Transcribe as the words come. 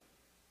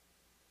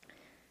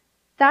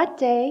That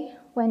day,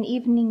 when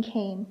evening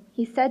came,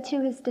 he said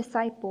to his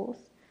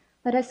disciples,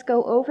 "Let us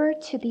go over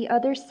to the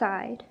other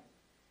side."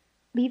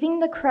 Leaving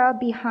the crowd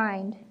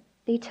behind,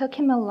 they took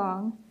him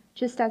along,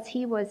 just as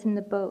he was in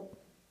the boat.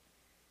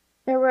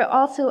 There were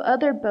also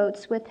other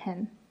boats with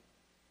him.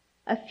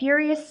 A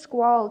furious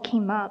squall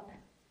came up,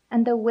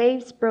 and the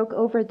waves broke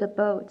over the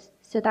boat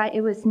so that it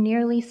was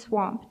nearly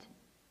swamped.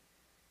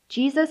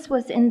 Jesus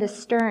was in the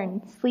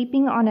stern,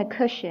 sleeping on a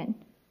cushion.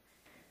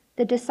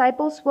 The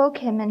disciples woke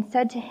him and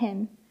said to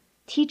him,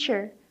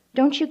 "Teacher,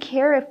 don't you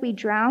care if we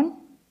drown?"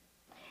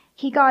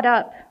 He got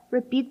up,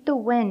 rebuked the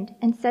wind,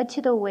 and said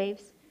to the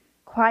waves,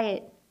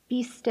 "Quiet,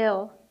 be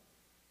still."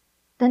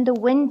 Then the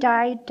wind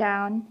died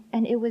down,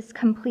 and it was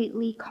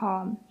completely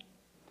calm.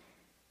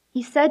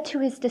 He said to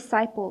his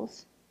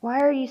disciples,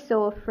 "Why are you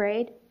so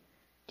afraid?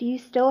 Do you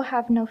still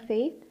have no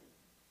faith?"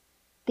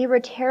 They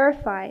were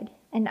terrified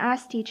and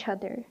asked each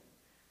other,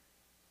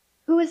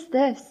 "Who is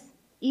this?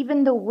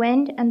 Even the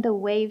wind and the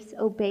waves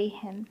obey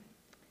him."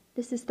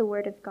 This is the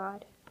word of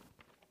God.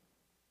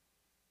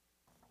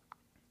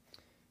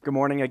 Good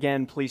morning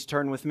again. Please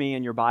turn with me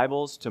in your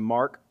Bibles to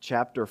Mark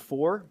chapter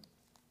 4.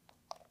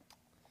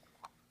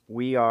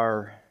 We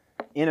are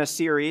in a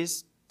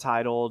series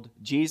titled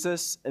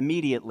Jesus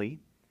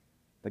Immediately,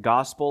 the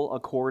Gospel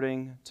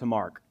According to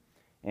Mark.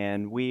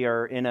 And we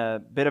are in a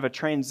bit of a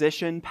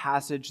transition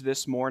passage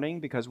this morning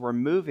because we're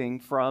moving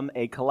from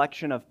a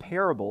collection of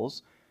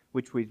parables,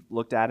 which we've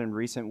looked at in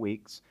recent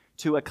weeks,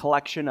 to a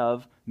collection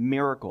of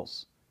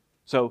miracles.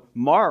 So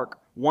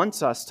Mark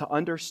wants us to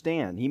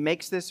understand. He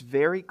makes this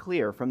very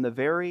clear from the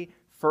very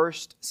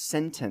first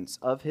sentence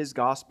of his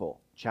gospel.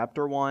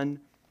 Chapter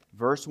 1,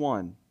 verse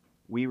 1.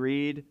 We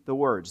read the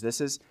words. This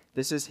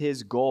is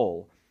his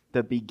goal,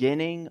 the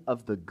beginning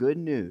of the good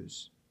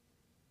news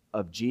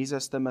of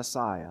Jesus the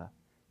Messiah,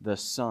 the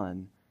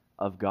Son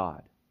of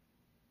God.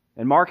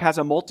 And Mark has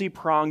a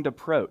multi-pronged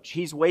approach.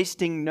 He's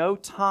wasting no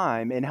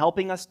time in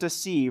helping us to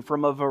see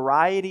from a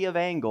variety of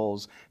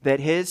angles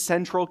that his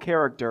central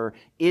character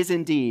is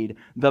indeed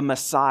the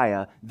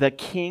Messiah, the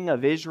King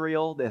of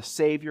Israel, the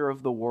Savior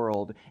of the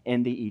world,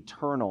 and the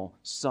eternal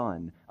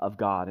Son of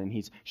God. And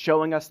he's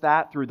showing us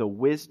that through the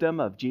wisdom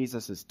of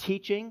Jesus'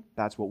 teaching.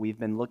 That's what we've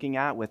been looking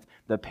at with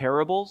the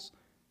parables.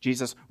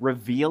 Jesus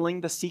revealing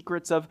the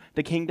secrets of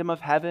the kingdom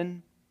of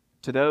heaven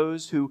to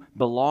those who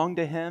belong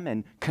to him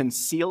and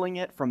concealing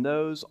it from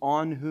those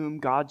on whom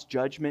God's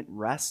judgment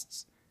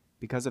rests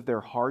because of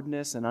their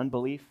hardness and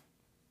unbelief.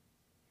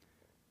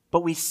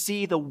 But we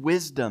see the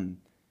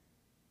wisdom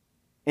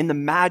and the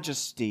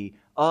majesty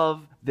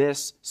of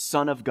this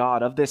Son of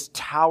God, of this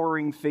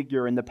towering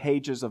figure in the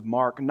pages of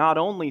Mark, not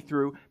only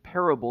through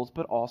parables,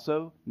 but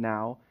also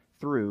now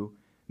through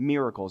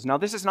miracles. Now,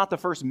 this is not the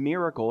first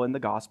miracle in the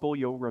gospel.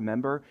 You'll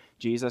remember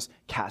Jesus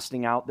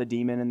casting out the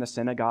demon in the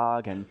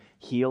synagogue and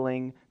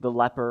healing the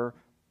leper.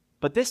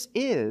 But this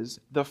is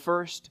the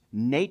first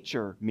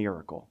nature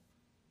miracle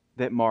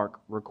that Mark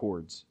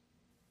records.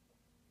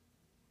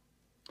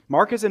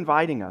 Mark is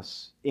inviting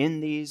us in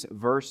these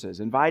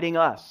verses, inviting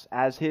us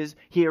as his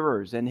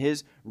hearers and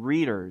his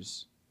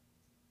readers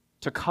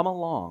to come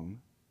along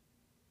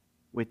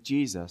with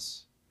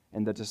Jesus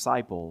and the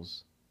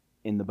disciples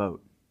in the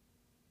boat.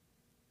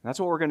 That's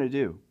what we're going to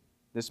do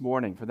this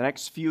morning. For the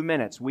next few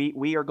minutes,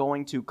 we are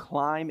going to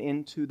climb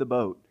into the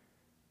boat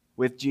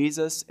with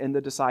Jesus and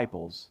the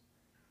disciples.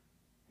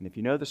 And if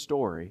you know the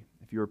story,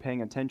 if you were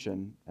paying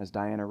attention as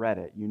Diana read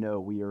it, you know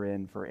we are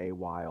in for a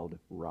wild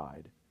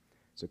ride.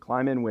 So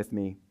climb in with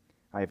me.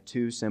 I have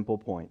two simple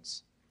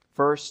points.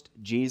 First,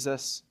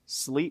 Jesus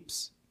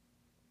sleeps.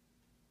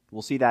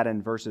 We'll see that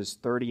in verses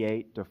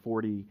 35 to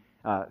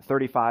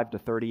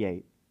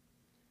 38.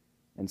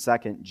 And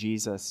second,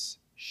 Jesus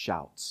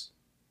shouts.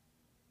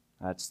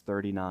 That's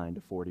 39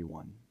 to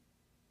 41.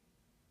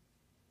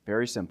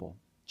 Very simple.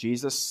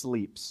 Jesus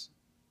sleeps,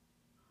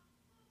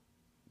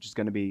 which is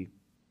going to be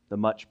the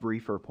much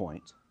briefer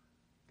point,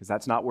 because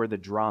that's not where the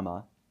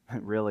drama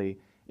really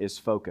is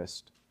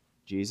focused.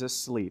 Jesus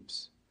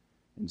sleeps.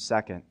 And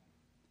second,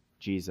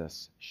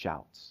 Jesus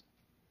shouts.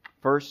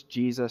 First,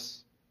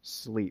 Jesus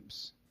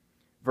sleeps.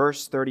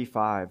 Verse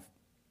 35.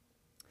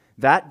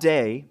 That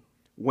day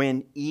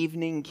when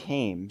evening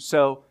came.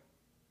 So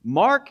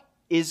Mark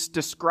is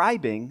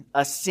describing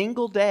a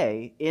single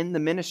day in the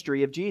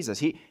ministry of Jesus.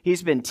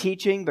 He's been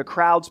teaching the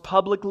crowds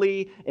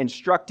publicly,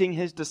 instructing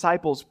his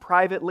disciples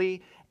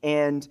privately,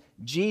 and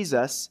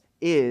Jesus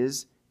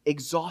is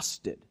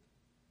exhausted.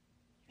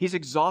 He's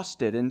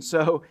exhausted, and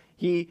so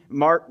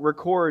Mark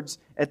records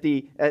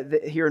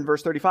here in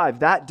verse 35,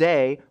 that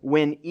day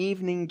when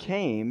evening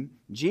came,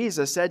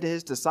 Jesus said to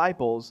his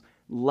disciples,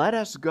 "Let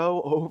us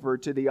go over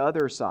to the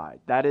other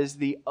side." That is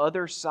the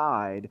other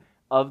side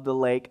of the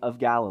Lake of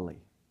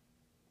Galilee.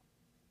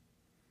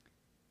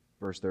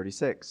 Verse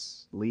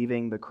 36,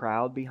 leaving the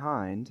crowd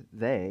behind,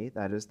 they,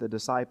 that is the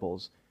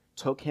disciples,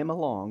 took him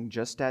along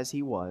just as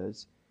he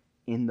was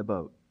in the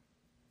boat.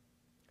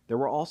 There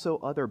were also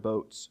other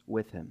boats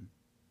with him.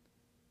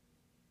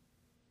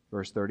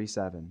 Verse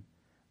 37,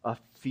 a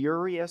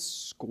furious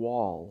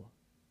squall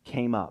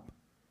came up,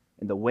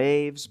 and the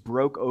waves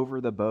broke over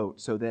the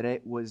boat so that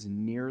it was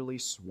nearly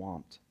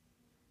swamped.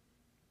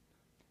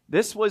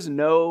 This was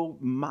no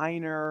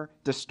minor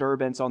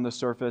disturbance on the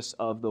surface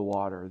of the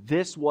water.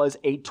 This was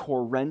a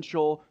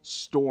torrential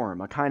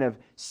storm, a kind of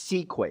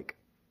seaquake.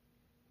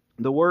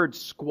 The word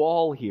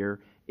squall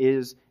here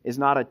is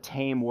not a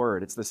tame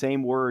word. It's the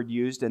same word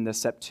used in the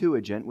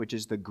Septuagint, which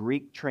is the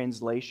Greek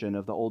translation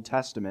of the Old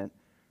Testament,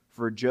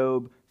 for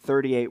Job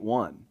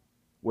 38:1,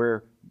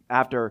 where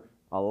after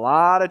a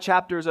lot of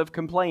chapters of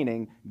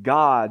complaining,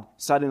 God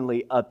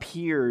suddenly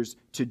appears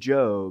to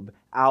Job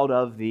out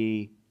of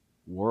the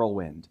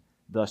whirlwind,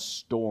 the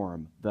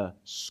storm, the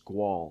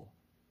squall.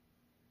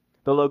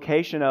 The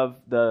location of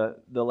the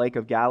Lake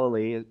of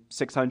Galilee is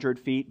 600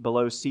 feet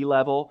below sea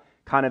level,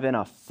 kind of in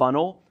a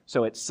funnel,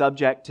 so it's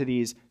subject to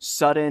these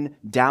sudden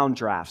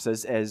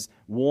downdrafts as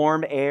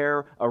warm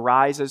air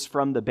arises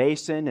from the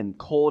basin and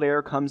cold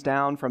air comes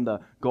down from the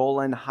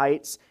Golan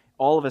Heights.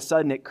 All of a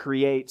sudden it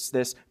creates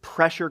this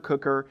pressure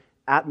cooker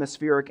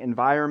atmospheric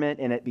environment,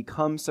 and it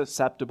becomes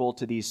susceptible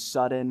to these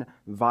sudden,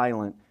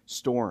 violent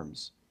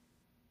storms.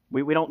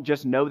 We don't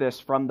just know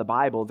this from the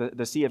Bible.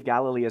 The Sea of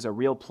Galilee is a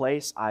real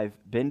place. I've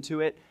been to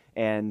it,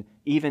 and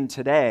even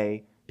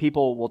today,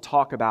 people will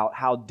talk about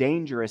how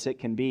dangerous it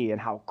can be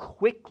and how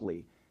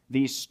quickly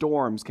these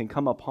storms can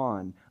come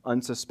upon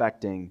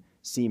unsuspecting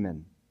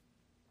seamen.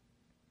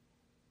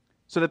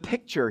 So the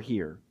picture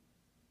here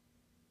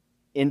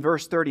in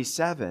verse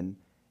 37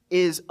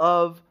 is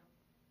of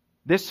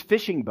this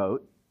fishing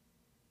boat.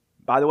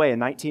 By the way, in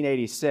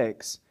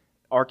 1986,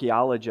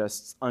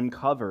 archaeologists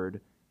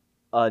uncovered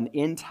an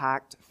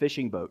intact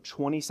fishing boat,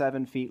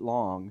 27 feet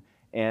long,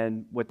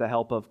 and with the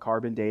help of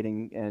carbon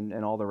dating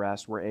and all the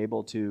rest, were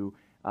able to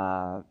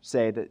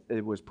say that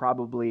it was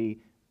probably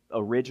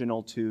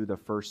original to the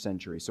first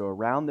century. So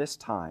around this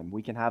time,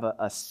 we can have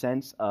a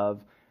sense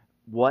of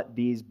what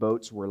these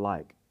boats were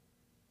like.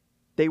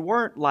 They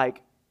weren't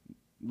like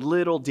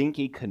little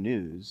dinky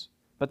canoes,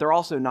 but they're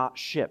also not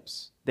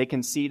ships. They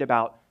can seat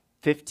about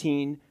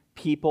 15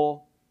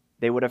 people.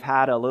 They would have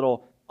had a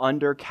little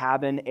under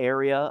cabin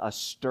area, a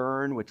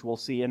stern, which we'll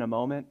see in a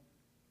moment,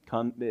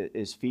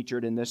 is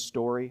featured in this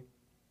story.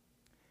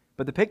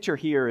 But the picture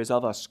here is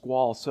of a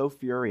squall so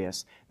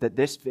furious that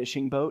this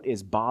fishing boat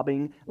is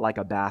bobbing like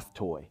a bath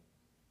toy.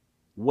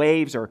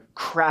 Waves are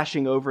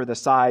crashing over the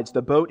sides.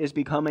 The boat is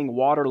becoming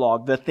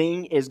waterlogged. The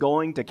thing is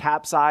going to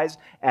capsize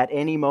at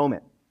any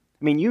moment.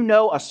 I mean, you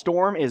know a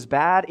storm is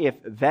bad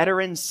if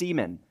veteran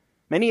seamen,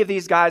 many of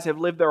these guys have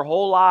lived their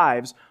whole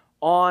lives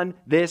on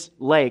this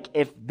lake,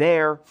 if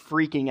they're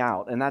freaking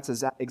out. And that's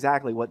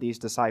exactly what these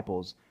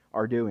disciples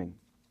are doing.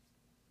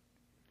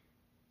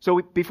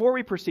 So before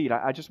we proceed,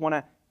 I just want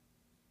to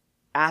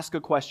ask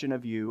a question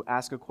of you,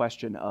 ask a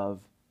question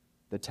of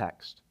the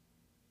text.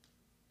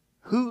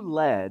 Who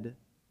led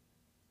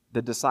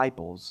the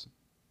disciples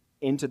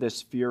into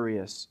this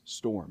furious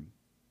storm?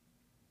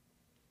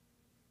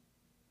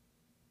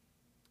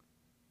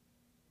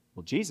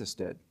 Well, Jesus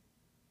did.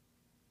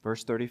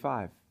 Verse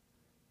 35.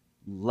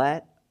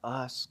 Let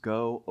us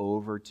go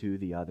over to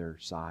the other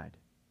side.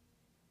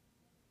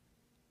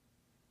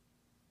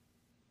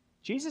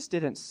 Jesus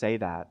didn't say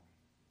that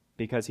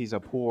because he's a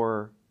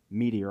poor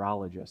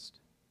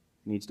meteorologist.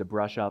 He needs to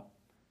brush up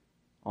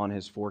on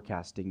his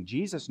forecasting.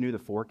 Jesus knew the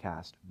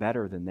forecast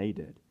better than they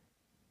did.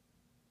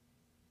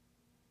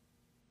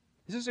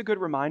 This is a good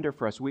reminder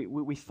for us.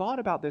 We thought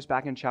about this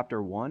back in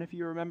chapter 1, if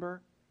you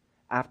remember,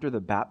 after the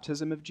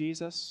baptism of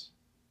Jesus.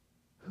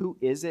 Who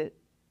is it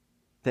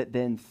that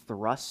then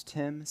thrust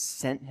him,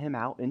 sent him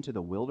out into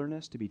the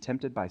wilderness to be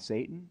tempted by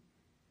Satan?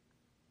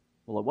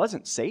 Well, it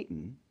wasn't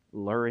Satan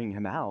luring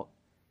him out.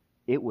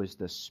 It was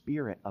the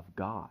Spirit of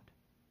God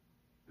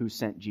who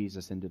sent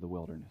Jesus into the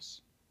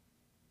wilderness.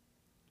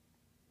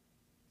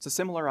 It's a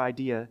similar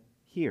idea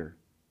here.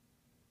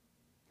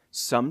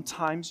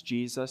 Sometimes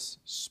Jesus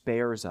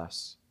spares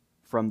us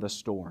from the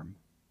storm,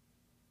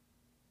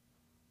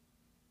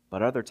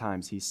 but other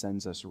times he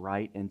sends us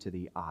right into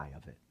the eye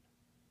of it.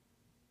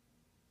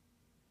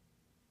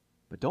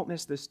 But don't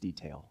miss this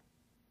detail.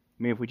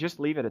 I mean, if we just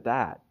leave it at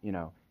that, you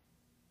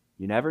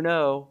never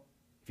know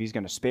if he's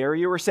going to spare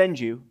you or send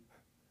you.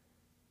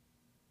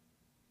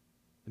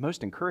 The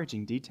most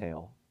encouraging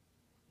detail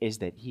is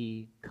that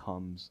he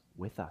comes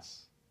with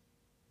us.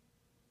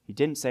 He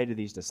didn't say to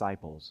these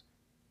disciples,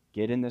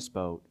 get in this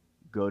boat,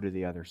 go to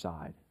the other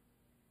side.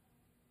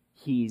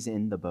 He's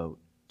in the boat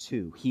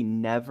too. He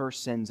never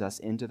sends us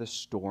into the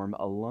storm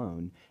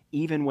alone,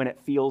 even when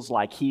it feels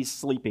like he's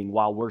sleeping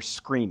while we're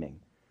screaming.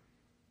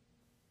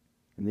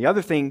 And the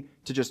other thing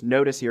to just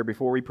notice here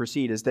before we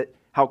proceed is that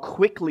how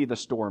quickly the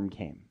storm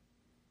came.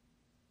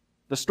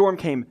 The storm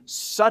came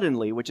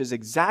suddenly, which is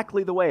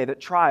exactly the way that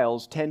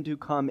trials tend to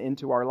come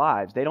into our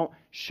lives. They don't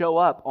show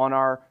up on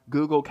our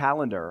Google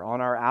Calendar,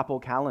 on our Apple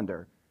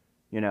Calendar.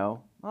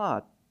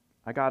 I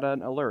got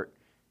an alert.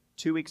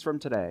 2 weeks from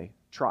today,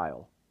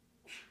 trial.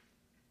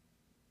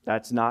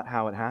 That's not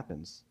how it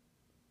happens.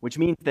 Which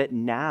means that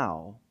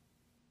now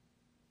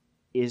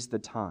is the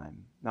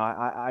time. Now,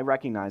 I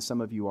recognize some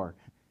of you are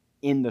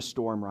in the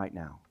storm right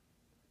now.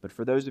 But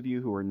for those of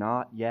you who are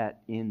not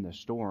yet in the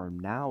storm,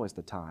 now is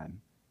the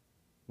time,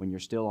 when you're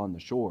still on the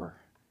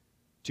shore,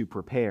 to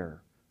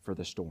prepare for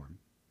the storm,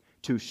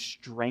 to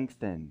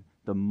strengthen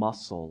the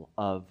muscle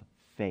of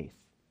faith,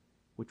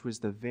 which was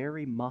the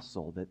very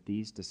muscle that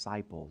these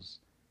disciples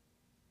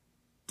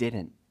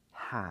didn't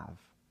have,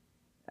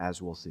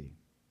 as we'll see.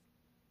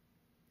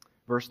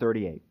 Verse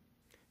 38,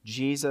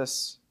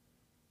 Jesus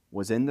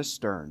was in the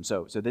stern.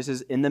 So this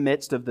is in the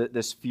midst of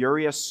this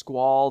furious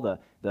squall.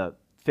 The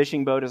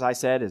fishing boat, as I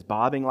said, is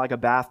bobbing like a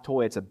bath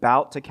toy. It's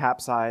about to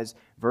capsize.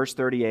 Verse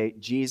 38,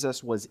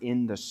 Jesus was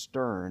in the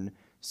stern,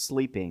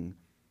 sleeping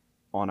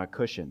on a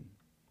cushion.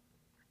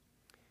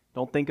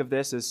 Don't think of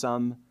this as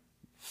some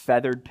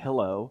feathered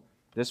pillow.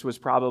 This was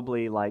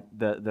probably like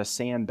the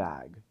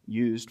sandbag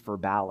used for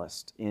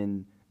ballast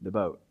in the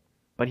boat.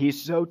 But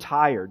he's so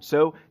tired,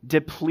 so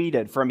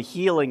depleted from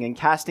healing and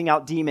casting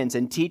out demons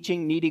and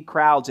teaching needy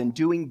crowds and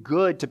doing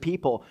good to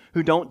people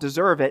who don't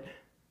deserve it,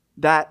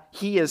 that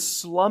he is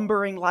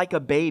slumbering like a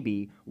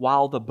baby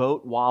while the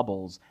boat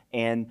wobbles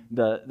and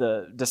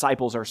the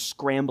disciples are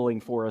scrambling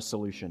for a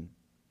solution.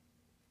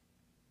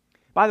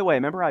 By the way,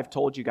 remember I've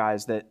told you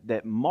guys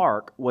that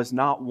Mark was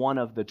not one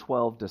of the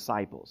 12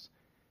 disciples,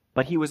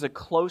 but he was a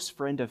close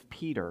friend of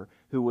Peter,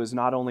 who was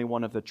not only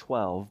one of the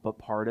 12, but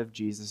part of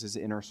Jesus'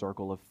 inner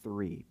circle of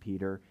 3,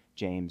 Peter,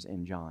 James,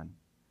 and John.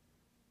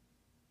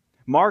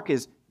 Mark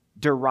is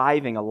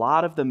deriving a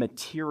lot of the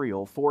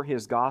material for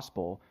his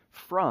gospel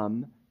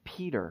from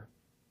Peter.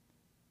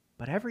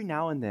 But every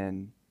now and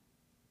then,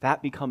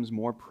 that becomes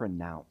more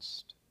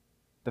pronounced.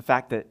 The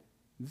fact that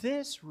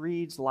this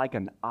reads like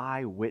an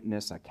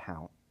eyewitness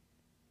account.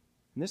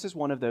 And this is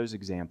one of those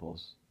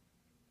examples.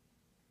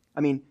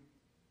 I mean,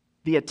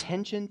 the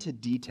attention to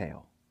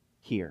detail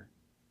here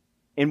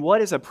in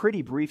what is a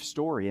pretty brief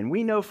story. And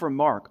we know from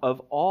Mark, of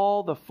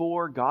all the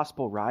 4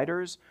 gospel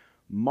writers,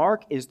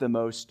 Mark is the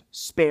most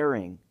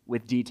sparing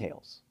with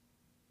details.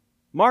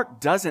 Mark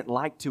doesn't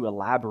like to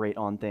elaborate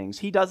on things.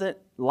 He doesn't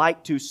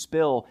like to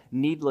spill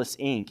needless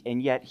ink.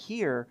 And yet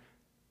here,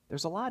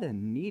 there's a lot of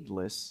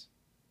needless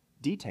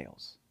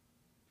details.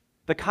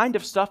 The kind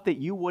of stuff that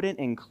you wouldn't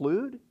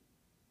include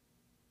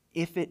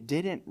if it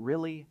didn't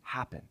really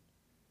happen.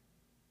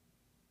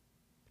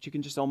 But you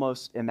can just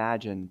almost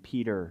imagine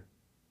Peter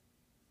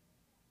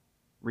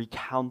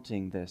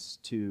recounting this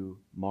to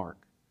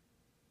Mark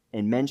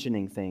and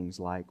mentioning things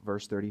like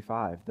verse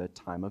 35, the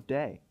time of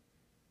day.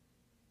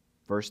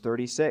 Verse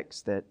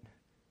 36, that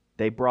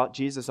they brought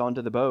Jesus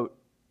onto the boat,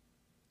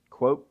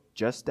 quote,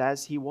 just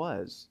as he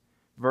was.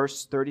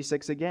 Verse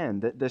 36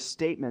 again, the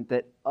statement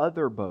that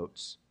other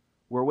boats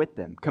were with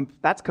them.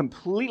 That's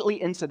completely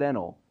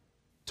incidental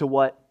to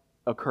what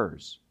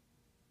occurs.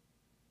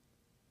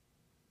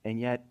 And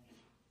yet,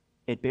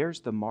 it bears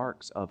the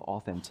marks of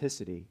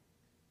authenticity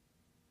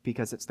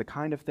because it's the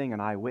kind of thing an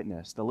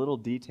eyewitness, the little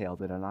detail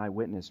that an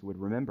eyewitness would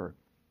remember.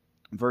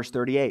 Verse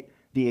 38,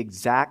 the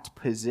exact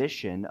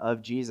position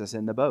of Jesus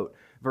in the boat.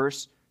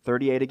 Verse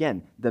 38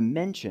 again, the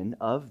mention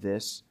of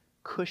this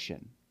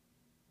cushion.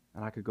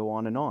 And I could go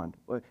on and on.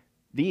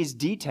 These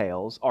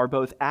details are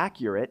both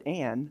accurate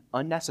and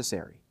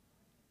unnecessary.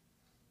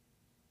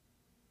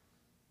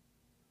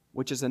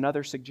 Which is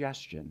another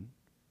suggestion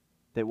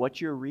that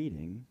what you're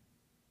reading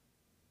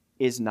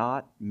is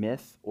not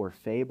myth or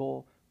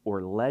fable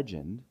or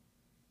legend,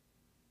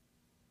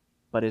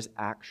 but is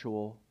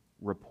actual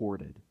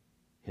reported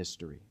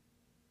history.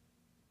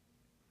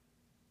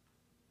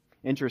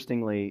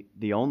 Interestingly,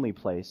 the only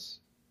place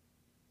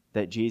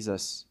that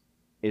Jesus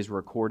is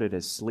recorded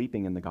as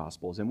sleeping in the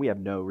Gospels, and we have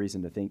no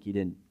reason to think he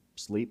didn't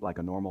sleep like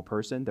a normal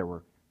person. There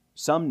were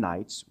some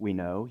nights, we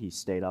know, he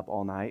stayed up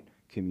all night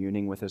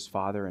communing with his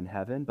Father in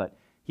heaven, but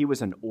he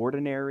was an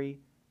ordinary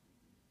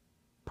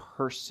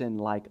person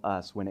like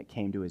us when it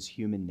came to his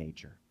human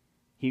nature.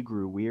 He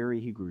grew weary,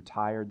 he grew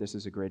tired. This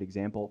is a great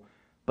example.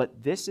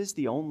 But this is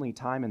the only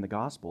time in the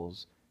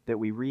Gospels that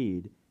we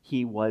read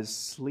he was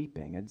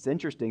sleeping. It's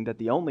interesting that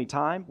the only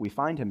time we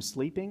find him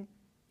sleeping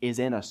is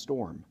in a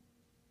storm.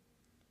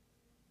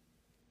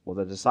 Well,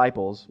 the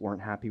disciples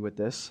weren't happy with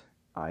this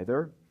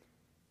either.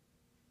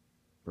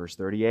 Verse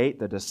 38,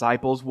 the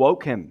disciples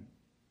woke him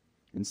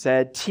and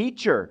said,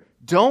 "Teacher,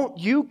 don't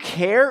you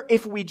care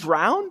if we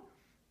drown?"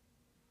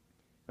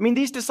 I mean,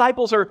 these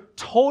disciples are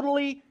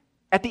totally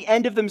at the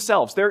end of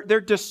themselves. They're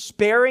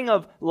despairing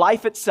of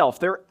life itself.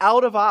 They're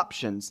out of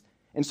options.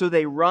 And so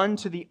they run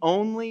to the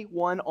only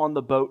one on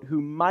the boat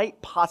who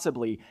might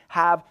possibly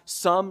have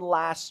some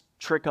last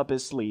trick up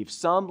his sleeve,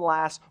 some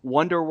last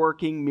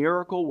wonder-working,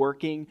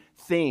 miracle-working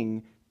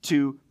thing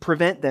to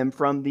prevent them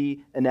from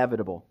the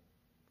inevitable,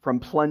 from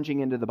plunging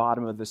into the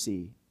bottom of the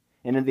sea.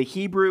 And in the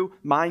Hebrew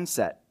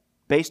mindset,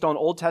 based on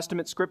Old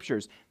Testament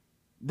scriptures,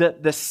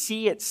 the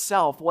sea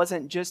itself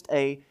wasn't just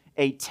a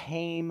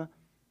tame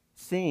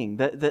thing.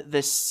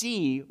 The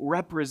sea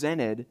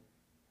represented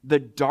the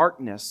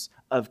darkness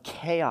of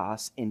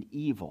chaos and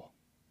evil.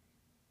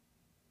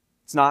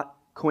 It's not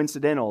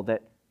coincidental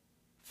that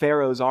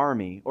Pharaoh's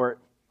army, or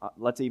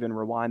let's even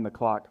rewind the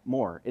clock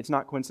more, it's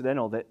not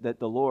coincidental that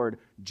the Lord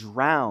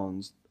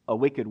drowns a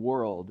wicked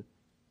world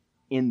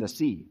in the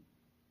sea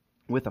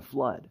with a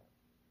flood.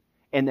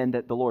 And then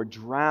that the Lord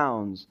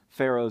drowns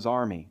Pharaoh's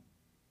army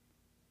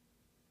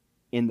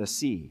in the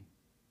sea.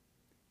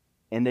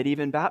 And that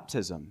even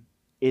baptism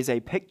is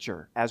a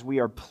picture. As we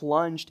are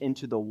plunged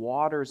into the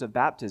waters of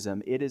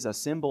baptism, it is a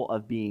symbol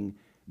of being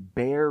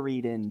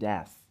buried in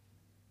death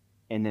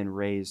and then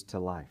raised to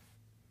life.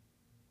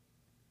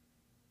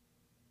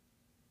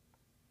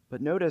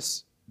 But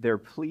notice their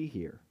plea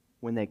here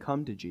when they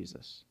come to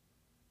Jesus.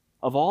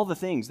 Of all the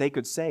things they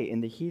could say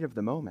in the heat of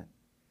the moment,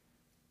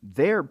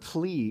 their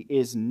plea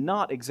is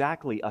not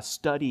exactly a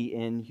study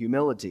in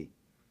humility.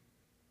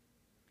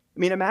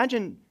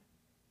 Imagine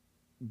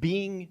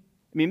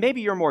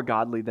maybe you're more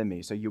godly than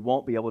me, so you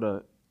won't be able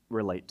to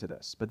relate to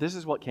this. But this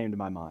is what came to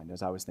my mind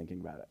as I was thinking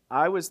about it.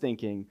 I was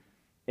thinking,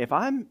 if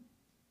I'm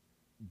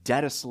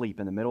dead asleep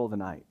in the middle of the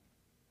night,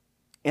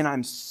 and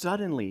I'm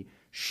suddenly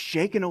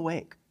shaken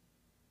awake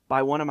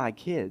by one of my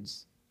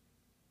kids.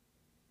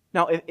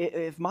 Now,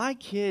 if my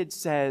kid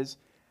says,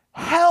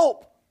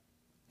 "Help!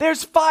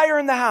 There's fire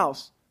in the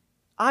house,"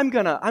 I'm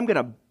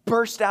gonna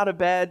burst out of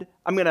bed.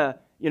 I'm gonna,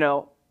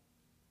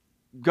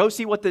 go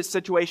see what this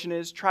situation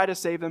is, try to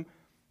save them.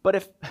 But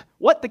if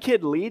what the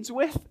kid leads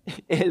with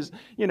is,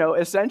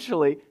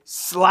 essentially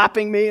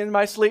slapping me in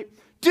my sleep,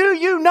 "Do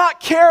you not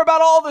care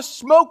about all the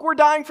smoke we're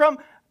dying from?"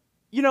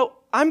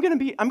 I'm going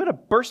to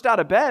burst out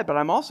of bed, but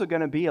I'm also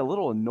going to be a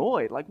little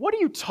annoyed. Like, what are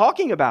you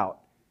talking about?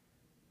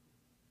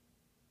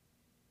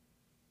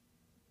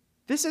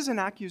 This is an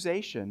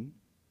accusation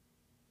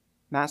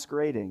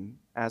masquerading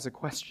as a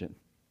question.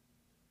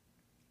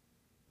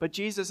 But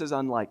Jesus is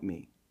unlike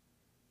me.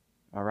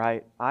 All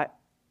right?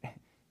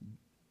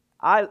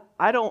 I'm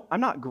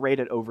not great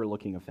at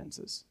overlooking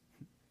offenses.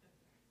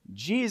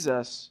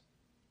 Jesus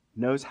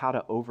knows how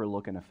to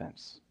overlook an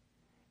offense.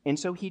 And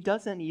so he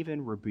doesn't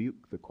even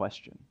rebuke the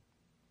question.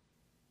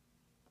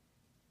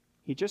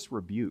 He just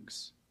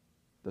rebukes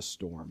the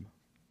storm.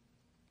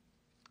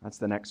 That's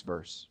the next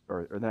verse,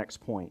 or the next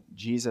point.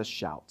 Jesus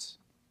shouts.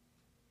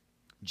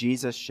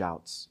 Jesus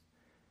shouts.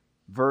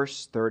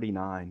 Verse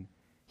 39,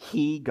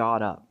 he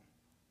got up.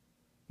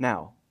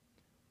 Now,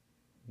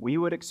 we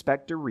would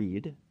expect to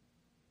read,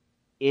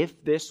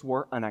 if this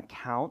were an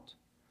account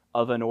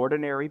of an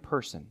ordinary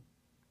person,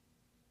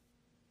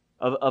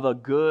 of a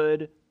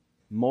good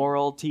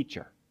moral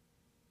teacher,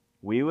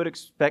 we would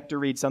expect to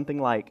read something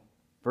like,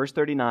 verse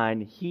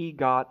 39, he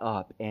got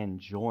up and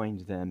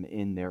joined them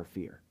in their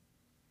fear.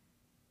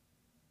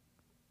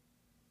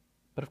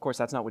 But of course,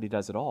 that's not what he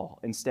does at all.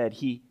 Instead,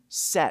 he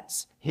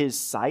sets his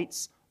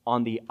sights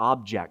on the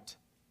object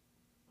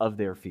of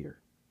their fear.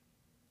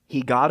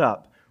 He got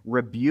up,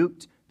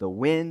 rebuked the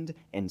wind,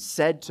 and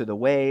said to the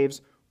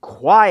waves,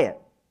 "Quiet,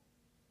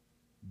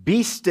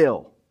 be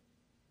still."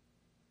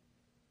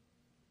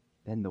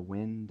 Then the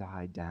wind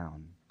died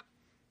down,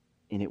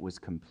 and it was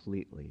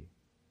completely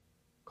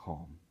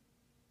calm.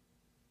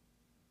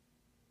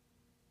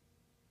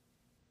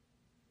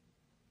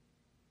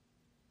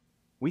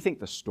 We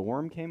think the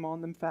storm came on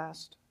them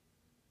fast.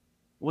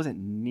 It wasn't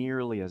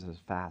nearly as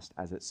fast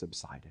as it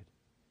subsided.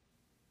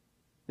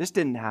 This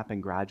didn't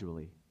happen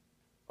gradually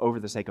over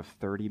the sake of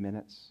 30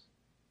 minutes.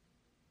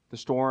 The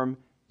storm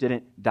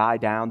didn't die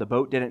down. The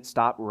boat didn't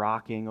stop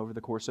rocking over the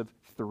course of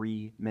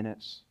 3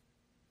 minutes.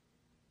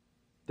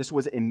 This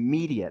was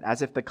immediate,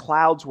 as if the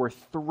clouds were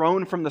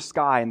thrown from the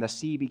sky and the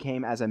sea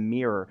became as a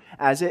mirror.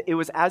 It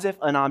was as if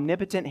an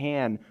omnipotent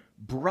hand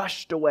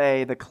brushed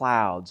away the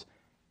clouds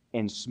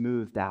and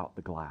smoothed out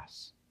the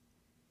glass.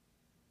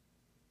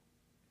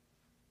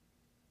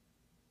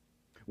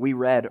 We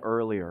read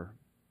earlier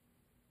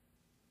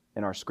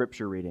in our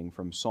scripture reading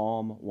from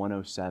Psalm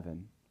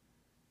 107,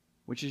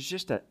 which is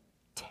just a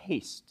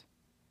taste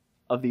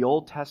of the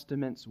Old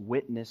Testament's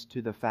witness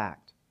to the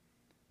fact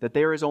that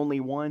there is only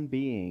one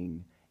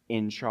being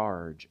in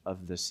charge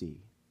of the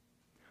sea.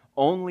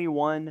 Only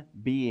one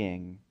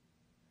being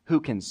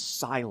who can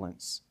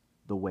silence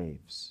the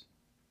waves.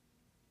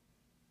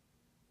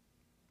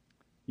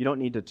 You don't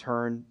need to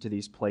turn to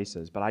these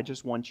places, but I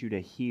just want you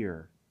to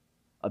hear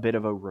a bit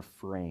of a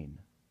refrain.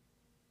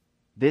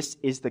 This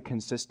is the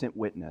consistent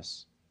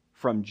witness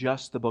from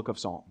just the book of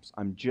Psalms.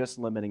 I'm just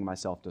limiting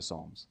myself to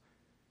Psalms.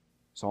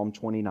 Psalm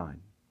 29.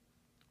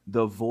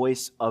 The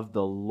voice of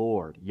the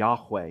Lord,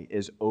 Yahweh,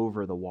 is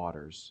over the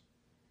waters.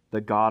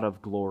 The God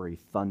of glory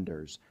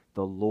thunders.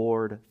 The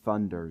Lord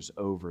thunders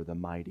over the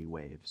mighty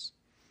waves.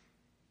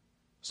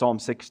 Psalm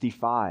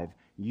 65.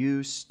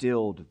 You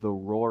stilled the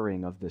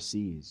roaring of the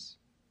seas,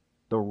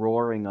 the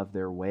roaring of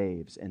their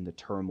waves and the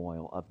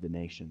turmoil of the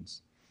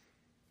nations.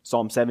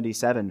 Psalm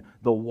 77,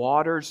 the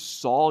waters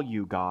saw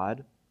you,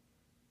 God.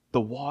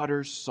 The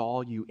waters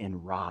saw you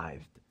and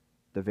writhed.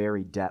 The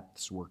very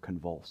depths were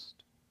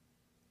convulsed.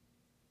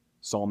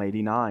 Psalm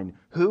 89,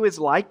 who is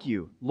like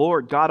you,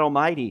 Lord God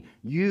Almighty?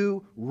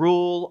 You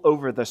rule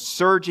over the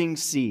surging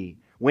sea.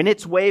 When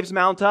its waves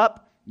mount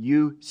up,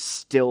 you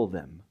still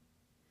them.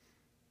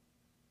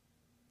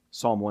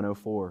 Psalm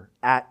 104,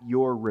 at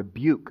your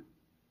rebuke.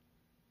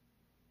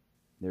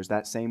 There's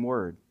that same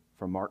word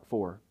from Mark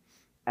 4.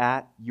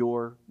 At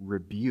your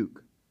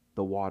rebuke,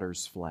 the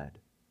waters fled.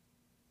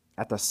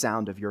 At the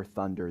sound of your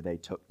thunder, they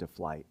took to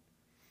flight.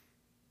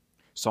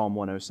 Psalm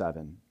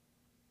 107,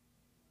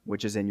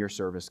 which is in your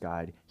service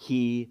guide.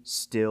 He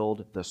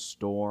stilled the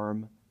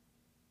storm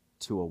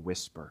to a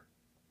whisper.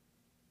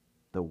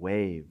 The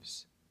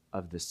waves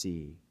of the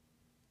sea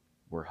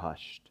were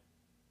hushed.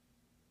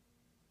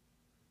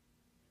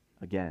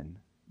 Again,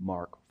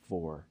 Mark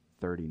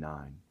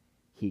 4:39.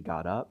 He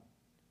got up,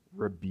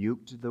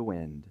 rebuked the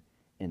wind,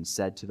 and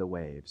said to the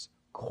waves,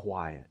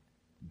 "Quiet,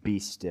 be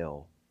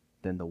still."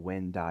 Then the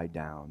wind died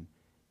down,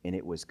 and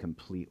it was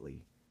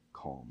completely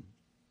calm.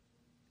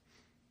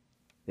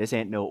 This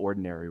ain't no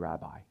ordinary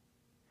rabbi.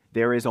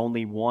 There is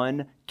only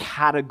one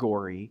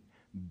category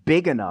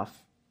big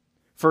enough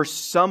for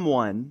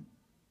someone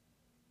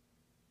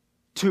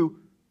to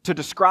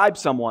describe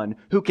someone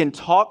who can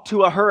talk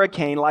to a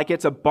hurricane like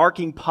it's a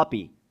barking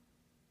puppy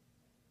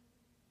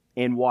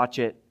and watch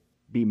it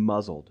be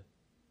muzzled.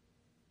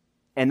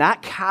 And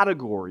that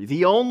category,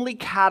 the only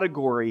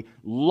category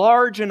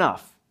large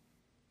enough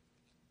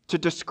to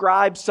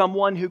describe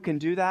someone who can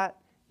do that,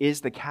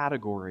 is the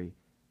category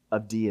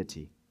of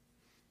deity.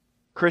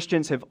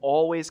 Christians have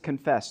always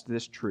confessed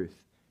this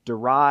truth,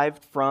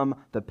 derived from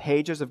the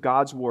pages of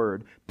God's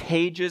Word,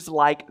 pages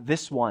like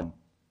this one,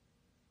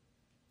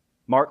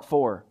 Mark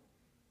 4,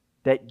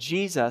 that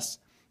Jesus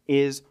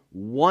is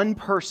one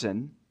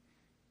person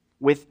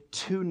with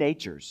two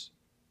natures.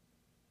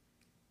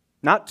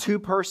 Not two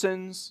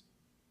persons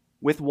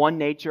with one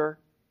nature,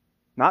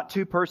 not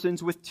two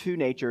persons with two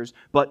natures,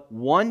 but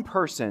one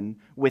person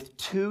with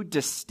two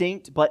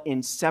distinct but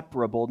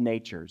inseparable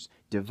natures,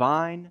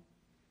 divine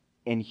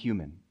and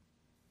human.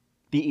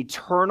 The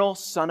eternal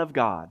Son of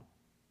God,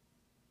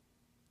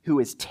 who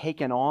has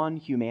taken on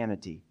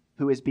humanity,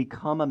 who has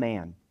become a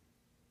man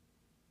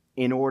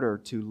in order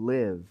to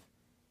live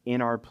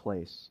in our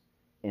place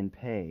and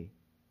pay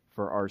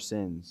for our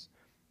sins.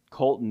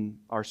 Colton,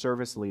 our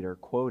service leader,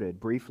 quoted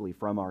briefly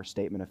from our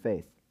statement of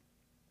faith.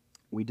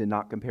 We did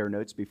not compare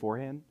notes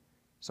beforehand,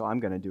 so I'm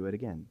going to do it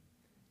again.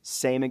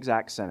 Same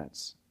exact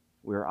sentence.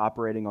 We're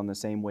operating on the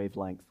same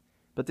wavelength,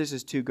 but this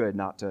is too good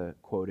not to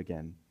quote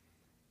again.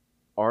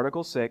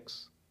 Article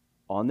 6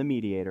 on the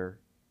mediator,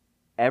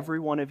 every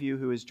one of you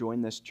who has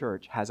joined this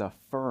church has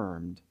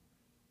affirmed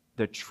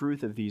the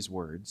truth of these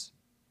words,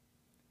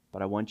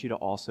 but I want you to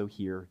also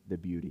hear the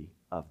beauty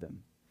of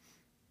them.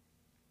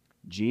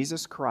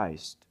 Jesus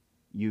Christ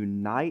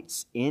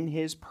unites in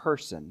his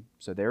person,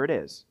 so there it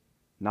is,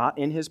 not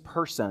in his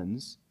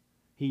persons.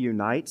 He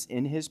unites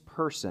in his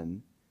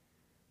person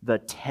the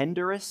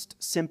tenderest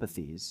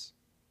sympathies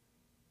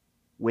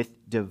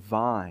with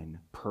divine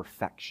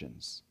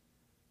perfections,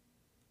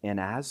 and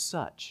as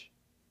such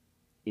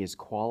is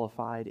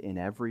qualified in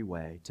every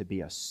way to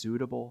be a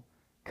suitable,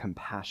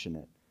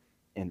 compassionate,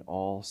 and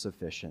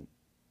all-sufficient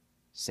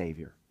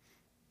Savior.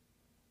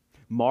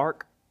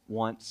 Mark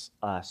wants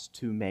us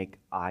to make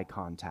eye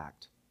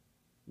contact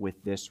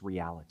with this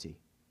reality,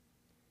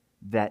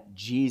 that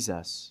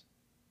Jesus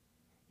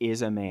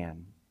is a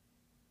man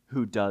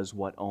who does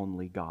what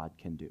only God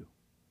can do.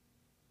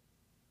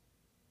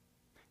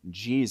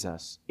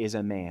 Jesus is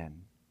a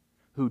man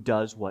who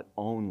does what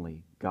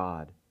only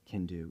God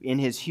can do. In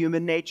his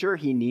human nature,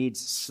 he needs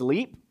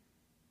sleep.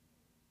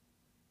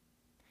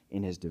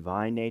 In his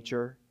divine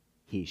nature,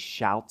 he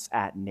shouts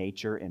at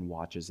nature and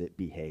watches it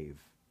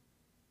behave.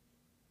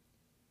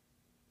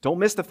 Don't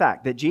miss the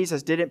fact that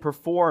Jesus didn't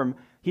perform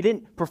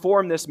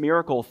this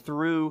miracle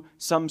through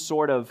some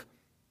sort of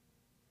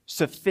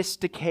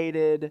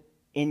sophisticated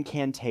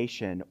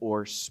incantation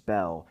or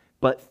spell,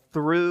 but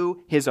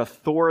through his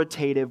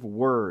authoritative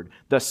word.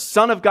 The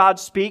Son of God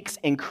speaks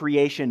and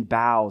creation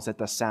bows at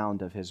the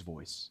sound of his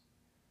voice.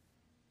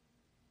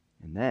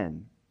 And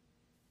then,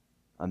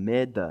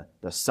 amid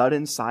the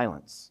sudden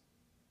silence,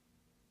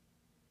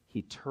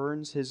 he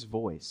turns his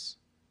voice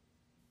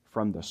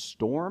from the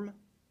storm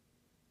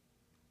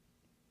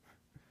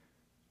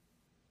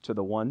to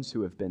the ones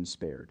who have been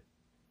spared.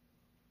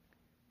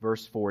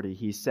 Verse 40,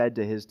 he said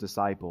to his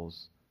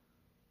disciples,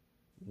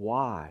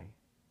 "Why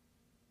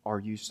are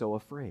you so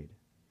afraid?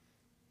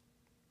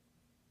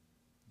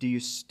 Do you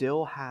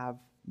still have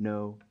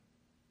no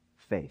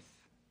faith?"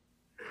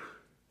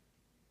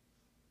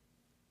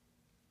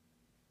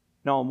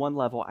 Now, on one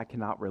level, I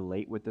cannot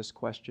relate with this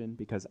question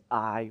because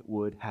I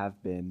would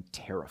have been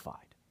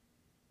terrified.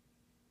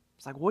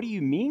 It's like, what do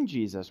you mean,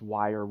 Jesus?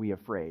 Why are we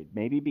afraid?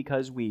 Maybe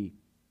because we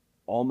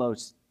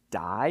almost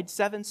died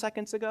 7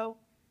 seconds ago?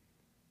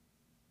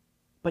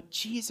 But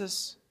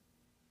Jesus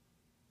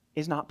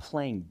is not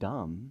playing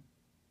dumb.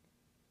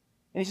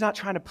 And he's not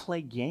trying to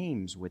play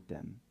games with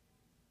them.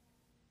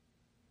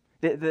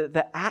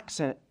 The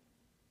accent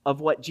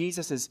of what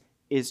Jesus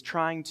is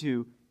trying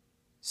to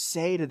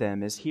say to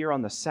them is here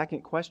on the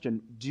second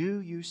question: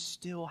 do you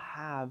still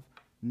have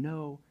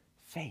no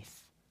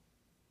faith?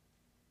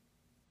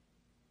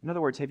 In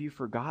other words, have you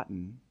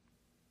forgotten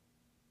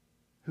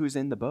who's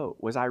in the boat?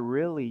 Was I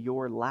really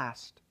your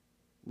last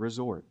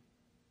resort?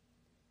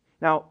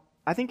 Now,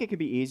 I think it could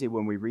be easy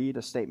when we read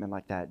a statement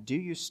like that, do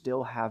you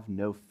still have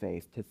no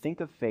faith? To think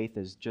of faith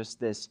as just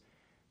this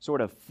sort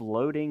of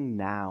floating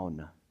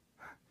noun,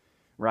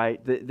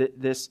 right?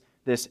 This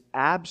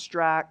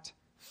abstract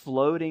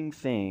floating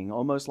thing,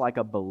 almost like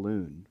a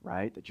balloon,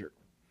 right?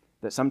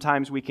 That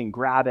sometimes we can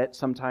grab it,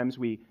 sometimes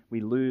we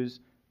lose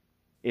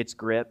its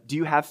grip. Do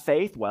you have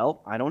faith?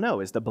 Well, I don't know.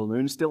 Is the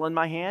balloon still in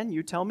my hand?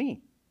 You tell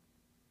me.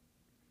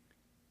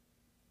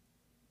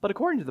 But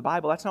according to the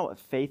Bible, that's not what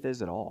faith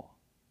is at all.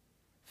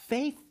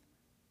 Faith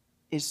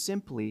is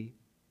simply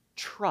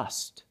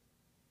trust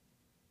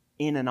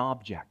in an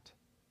object.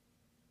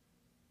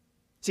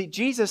 See,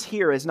 Jesus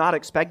here is not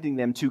expecting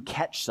them to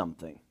catch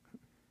something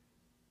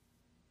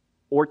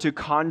or to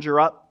conjure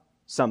up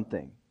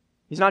something.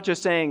 He's not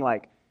just saying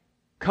like,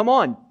 come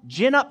on,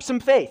 gin up some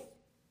faith.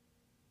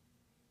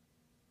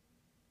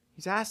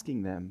 He's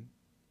asking them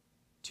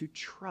to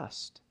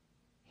trust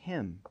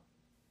Him.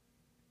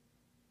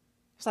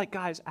 It's like,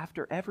 guys,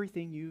 after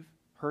everything you've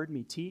heard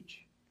me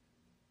teach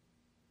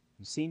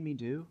and seen me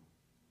do,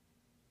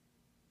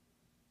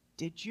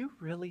 did you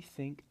really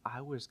think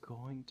I was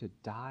going to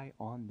die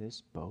on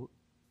this boat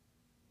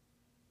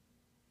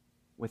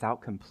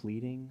without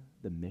completing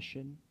the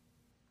mission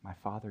my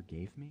Father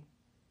gave me?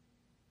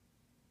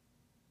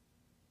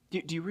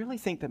 Do you really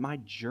think that my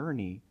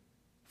journey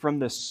from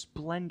the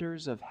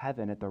splendors of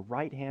heaven at the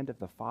right hand of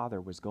the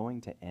Father was going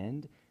to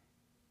end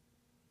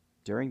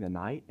during the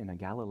night in a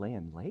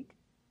Galilean lake?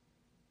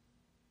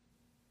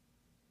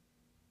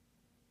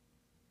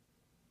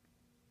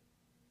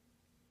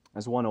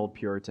 As one old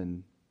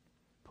Puritan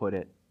put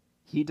it,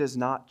 He does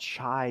not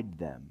chide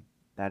them.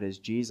 That is,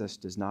 Jesus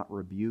does not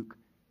rebuke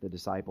the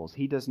disciples.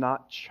 He does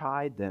not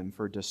chide them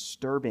for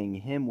disturbing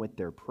Him with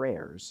their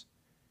prayers,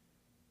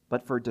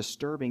 but for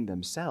disturbing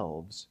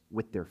themselves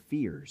with their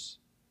fears.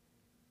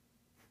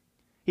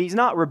 He's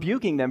not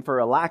rebuking them for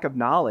a lack of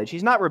knowledge.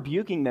 He's not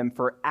rebuking them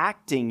for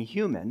acting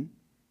human.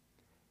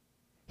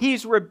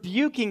 He's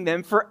rebuking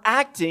them for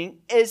acting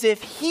as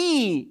if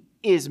He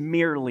is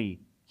merely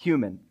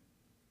human.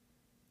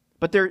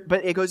 But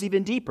it goes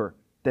even deeper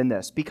than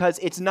this, because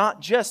it's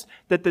not just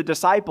that the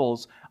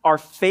disciples are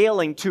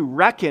failing to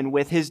reckon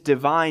with His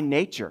divine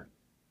nature,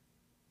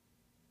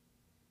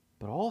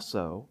 but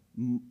also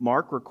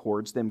Mark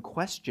records them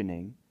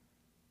questioning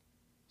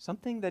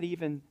something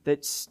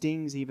that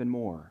stings even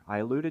more. I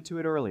alluded to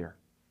it earlier.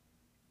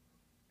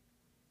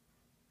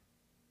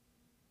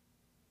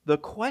 The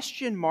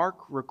question Mark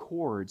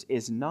records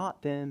is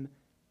not them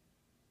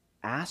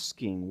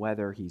asking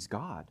whether He's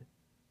God.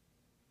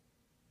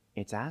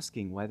 It's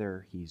asking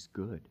whether He's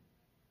good.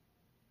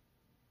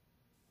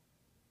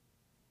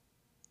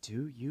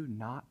 Do you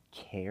not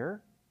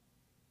care?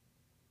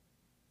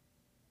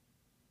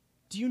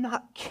 Do you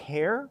not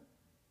care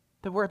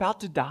that we're about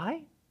to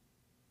die?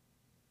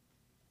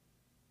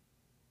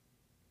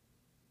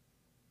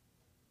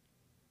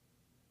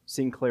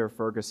 Sinclair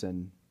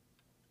Ferguson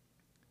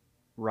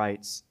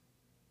writes,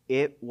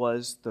 "It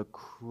was the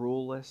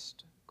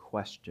cruelest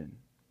question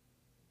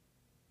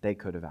they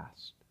could have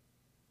asked."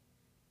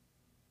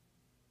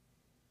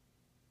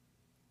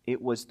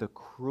 It was the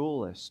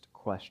cruelest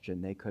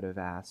question they could have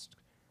asked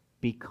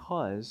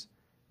because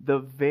the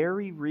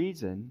very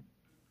reason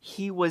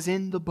He was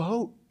in the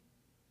boat,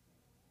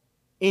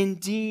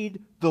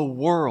 indeed the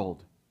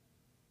world,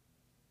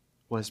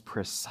 was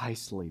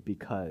precisely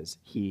because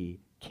He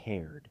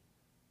cared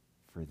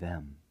for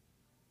them.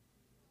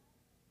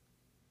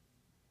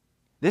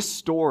 This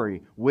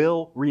story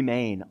will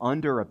remain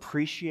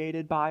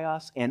underappreciated by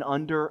us and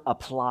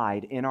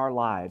underapplied in our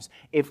lives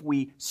if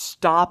we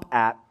stop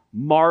at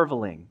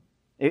marveling,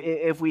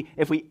 if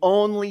we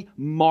only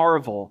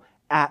marvel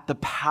at the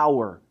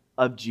power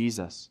of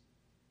Jesus,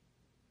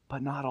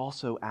 but not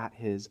also at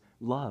His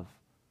love.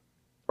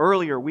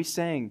 Earlier we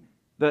sang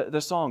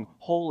the song,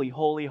 Holy,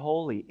 Holy,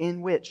 Holy,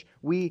 in which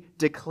we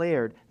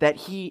declared that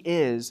He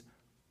is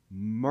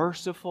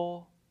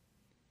merciful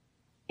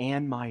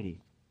and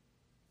mighty.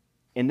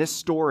 And this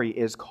story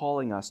is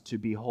calling us to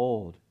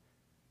behold,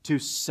 to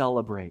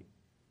celebrate,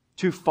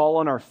 to fall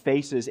on our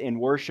faces and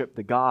worship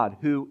the God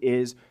who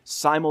is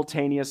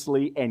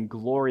simultaneously and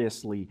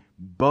gloriously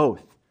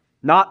both.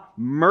 Not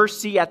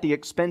mercy at the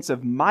expense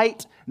of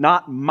might,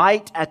 not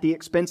might at the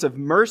expense of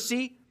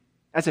mercy,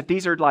 as if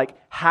these are like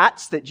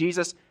hats that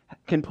Jesus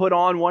can put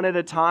on one at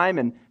a time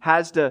and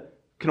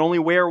can only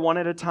wear one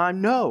at a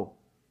time. No.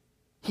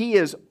 He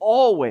is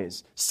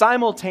always,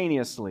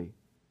 simultaneously,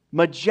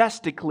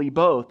 majestically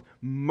both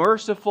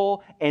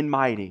merciful and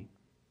mighty.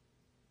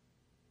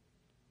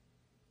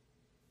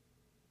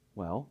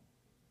 Well,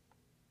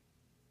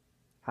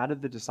 how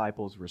did the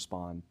disciples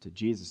respond to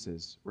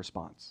Jesus'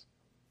 response?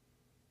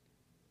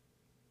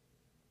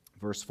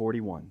 Verse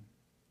 41.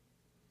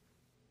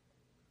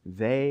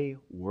 They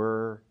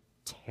were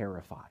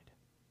terrified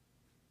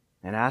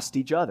and asked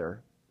each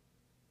other,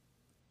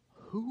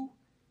 "Who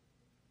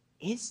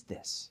is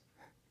this?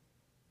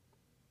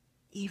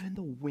 Even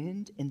the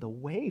wind and the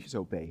waves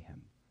obey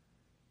Him."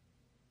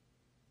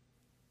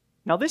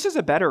 Now, this is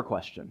a better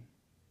question.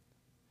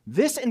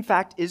 This, in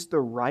fact, is the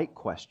right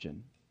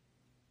question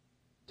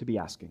to be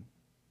asking.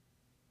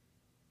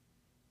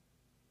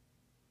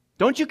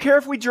 Don't you care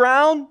if we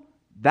drown?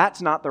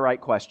 That's not the right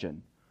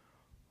question.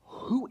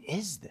 Who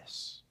is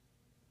this?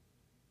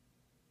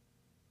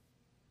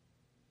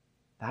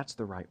 That's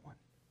the right one.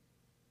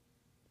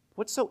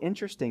 What's so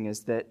interesting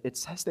is that it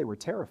says they were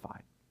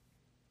terrified.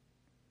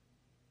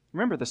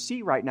 Remember, the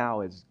sea right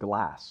now is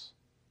glass.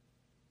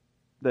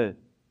 There's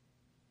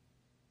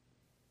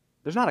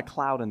not a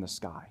cloud in the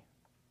sky.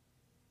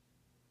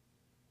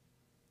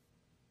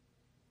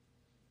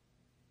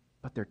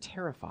 But they're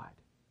terrified.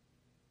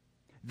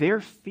 Their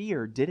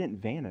fear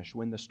didn't vanish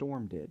when the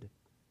storm did.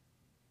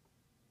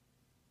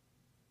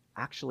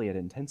 Actually, it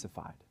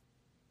intensified.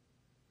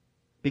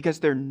 Because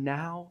they're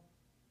now,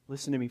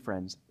 listen to me,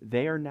 friends,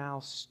 they are now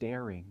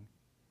staring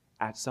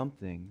at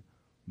something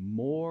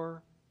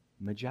more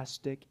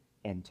majestic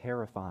and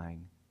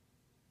terrifying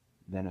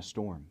than a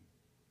storm.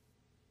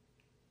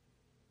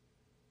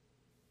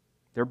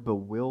 They're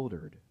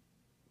bewildered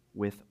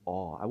with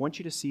awe. I want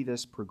you to see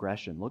this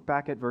progression. Look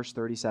back at verse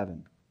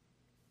 37.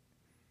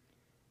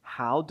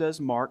 How does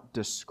Mark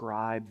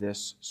describe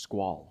this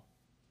squall?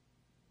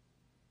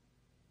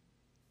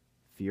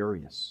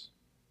 Furious.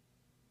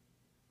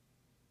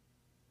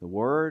 The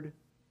word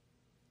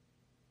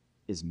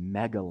is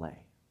megale.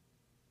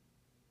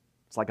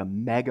 It's like a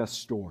mega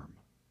storm.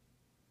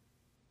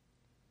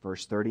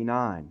 Verse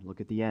 39,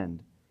 look at the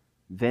end.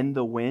 Then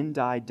the wind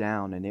died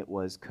down and it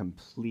was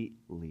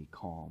completely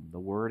calm. The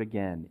word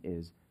again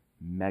is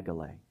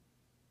megale.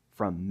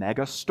 From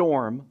mega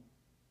storm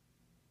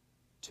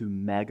to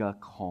mega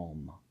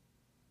calm.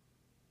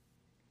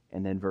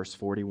 And then verse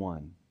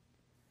 41,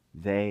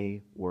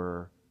 they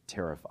were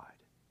terrified.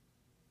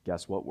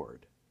 Guess what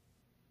word?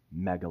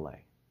 Megale.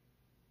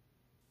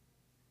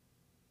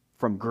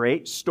 From a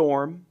great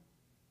storm,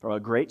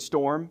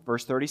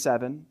 verse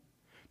 37,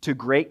 to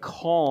great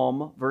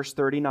calm, verse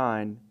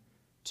 39,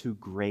 to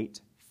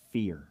great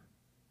fear,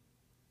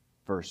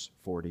 verse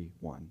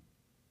 41.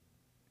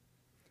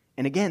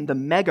 And again, the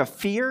mega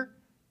fear,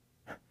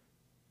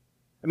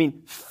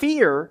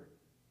 fear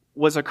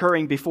was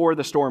occurring before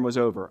the storm was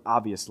over,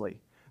 obviously.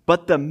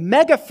 But the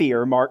mega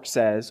fear, Mark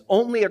says,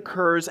 only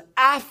occurs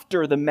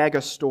after the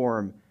mega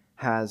storm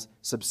has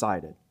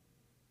subsided.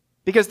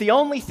 Because the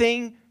only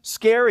thing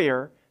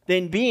scarier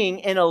than being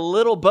in a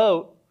little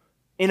boat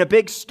in a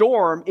big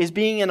storm is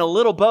being in a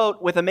little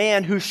boat with a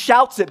man who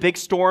shouts at big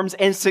storms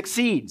and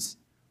succeeds.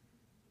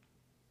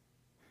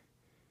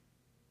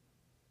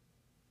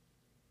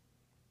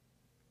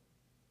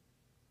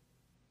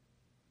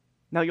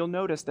 Now you'll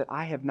notice that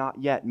I have not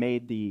yet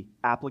made the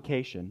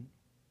application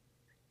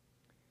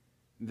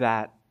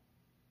that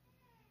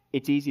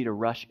it's easy to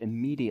rush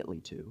immediately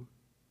to,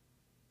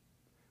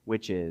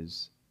 which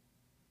is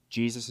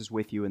Jesus is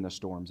with you in the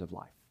storms of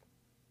life.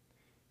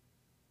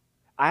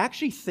 I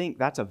actually think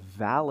that's a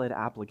valid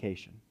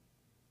application,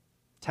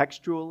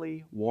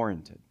 textually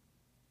warranted.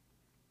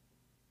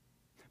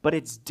 But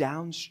it's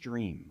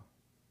downstream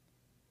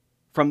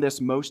from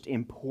this most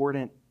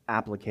important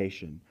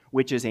application,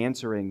 which is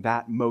answering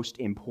that most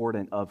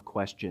important of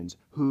questions.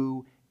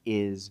 Who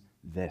is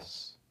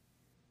this?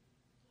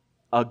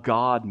 A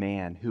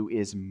God-man who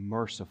is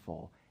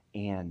merciful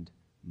and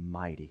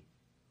mighty.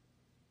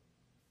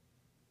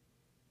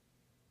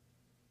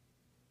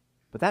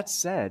 But that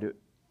said,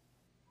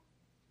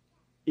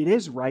 it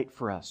is right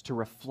for us to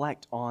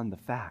reflect on the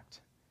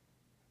fact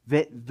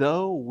that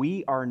though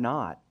we are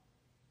not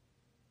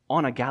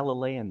on a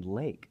Galilean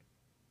lake,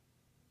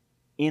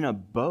 in a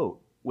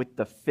boat with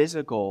the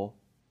physical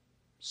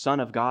Son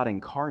of God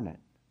incarnate,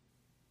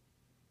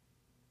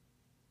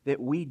 that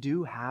we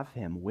do have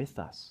Him with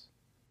us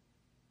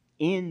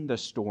in the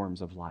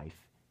storms of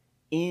life,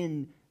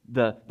 in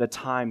the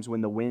times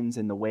when the winds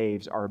and the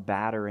waves are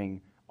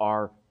battering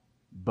our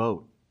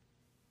boat.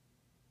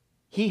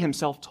 He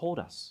Himself told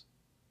us,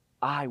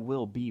 I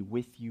will be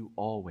with you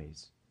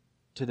always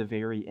to the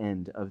very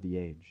end of the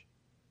age.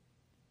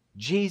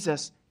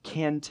 Jesus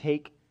can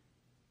take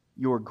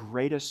your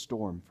greatest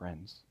storm,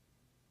 friends.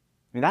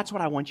 That's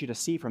what I want you to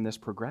see from this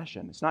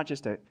progression. It's not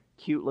just a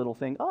cute little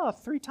thing,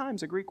 3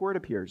 times a Greek word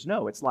appears.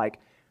 No, it's like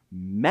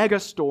mega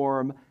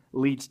storm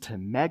leads to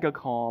mega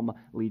calm,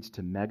 leads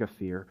to mega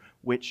fear,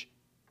 which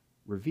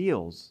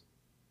reveals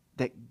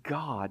that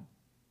God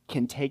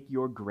can take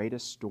your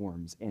greatest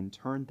storms and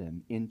turn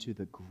them into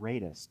the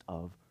greatest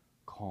of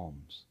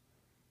calms.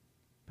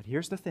 But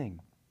here's the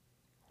thing.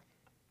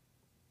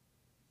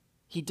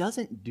 He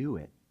doesn't do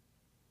it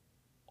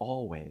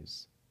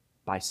always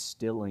by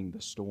stilling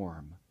the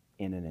storm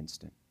in an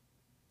instant.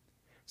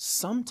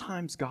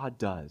 Sometimes God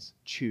does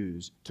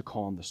choose to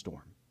calm the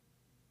storm.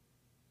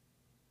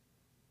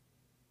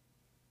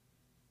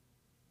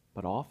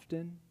 But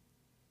often,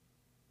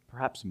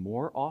 perhaps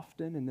more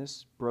often in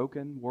this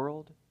broken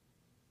world,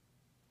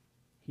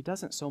 He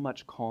doesn't so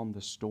much calm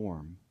the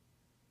storm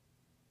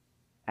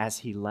as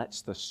He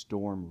lets the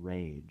storm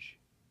rage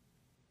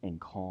and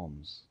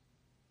calms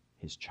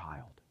His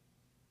child.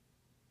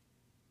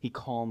 He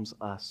calms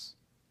us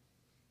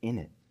in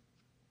it.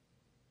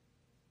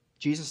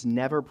 Jesus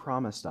never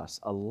promised us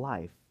a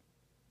life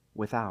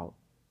without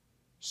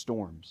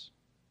storms.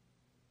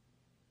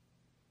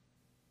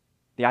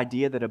 The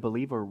idea that a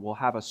believer will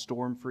have a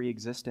storm-free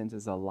existence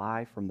is a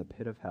lie from the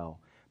pit of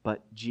hell.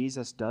 But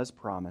Jesus does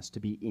promise to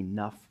be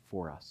enough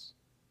for us.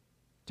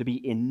 To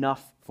be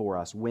enough for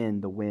us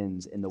when the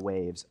winds and the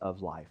waves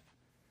of life.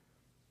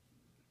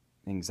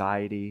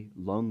 Anxiety,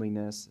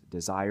 loneliness,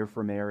 desire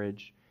for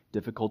marriage,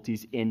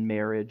 difficulties in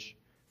marriage,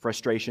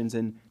 frustrations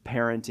in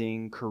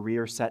parenting,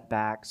 career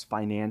setbacks,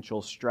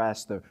 financial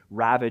stress, the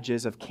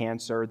ravages of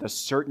cancer, the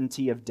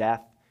certainty of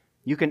death.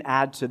 You can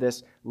add to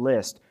this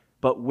list.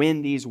 But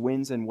when these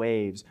winds and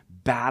waves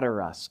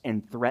batter us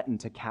and threaten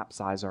to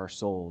capsize our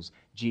souls,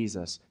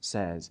 Jesus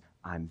says,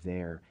 I'm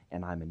there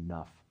and I'm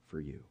enough for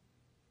you.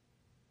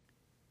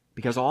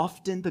 Because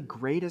often the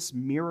greatest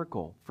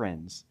miracle,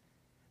 friends,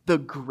 the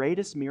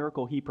greatest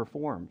miracle he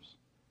performs,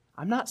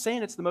 I'm not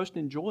saying it's the most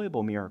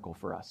enjoyable miracle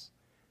for us,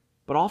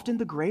 but often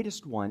the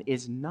greatest one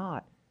is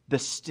not the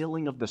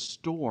stilling of the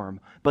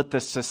storm, but the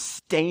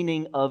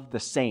sustaining of the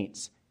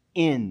saints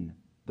in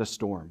the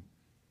storm.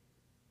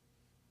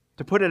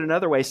 To put it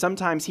another way,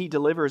 sometimes he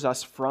delivers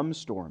us from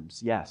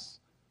storms, yes.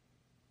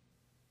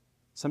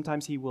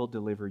 Sometimes he will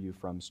deliver you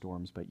from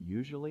storms, but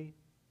usually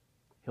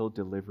he'll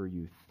deliver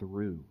you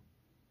through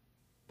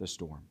the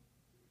storm.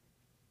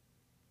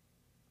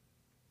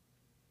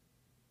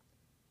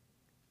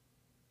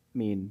 I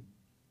mean,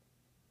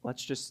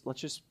 let's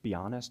just be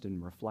honest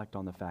and reflect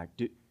on the fact.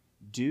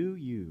 Do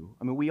you,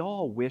 we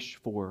all wish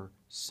for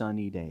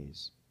sunny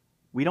days.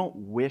 We don't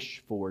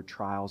wish for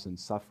trials and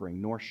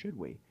suffering, nor should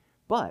we.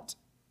 But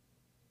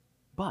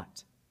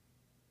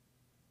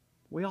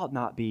we ought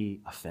not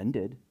be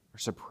offended or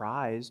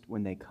surprised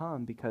when they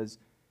come, because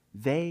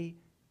they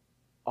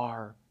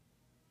are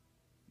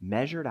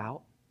measured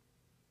out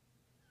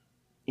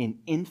in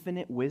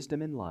infinite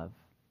wisdom and love,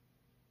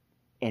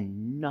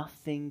 and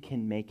nothing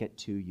can make it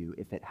to you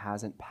if it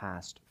hasn't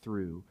passed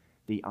through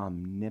the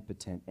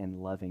omnipotent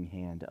and loving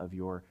hand of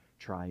your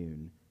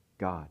triune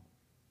God.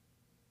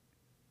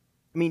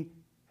 Do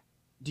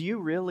you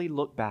really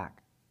look back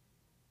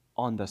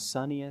on the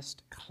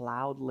sunniest,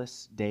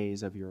 cloudless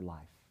days of your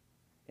life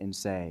and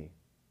say,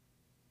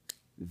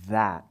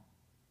 that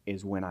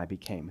is when I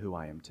became who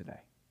I am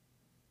today?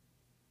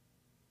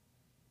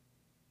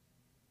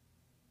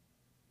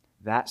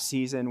 That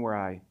season where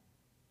I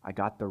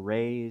got the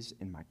raise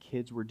and my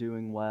kids were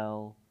doing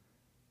well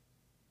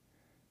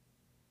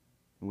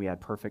and we had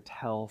perfect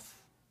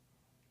health.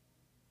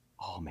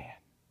 Oh man,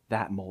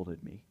 that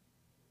molded me.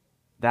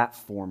 That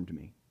formed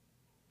me.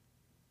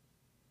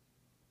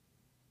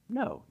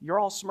 No, you're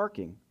all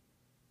smirking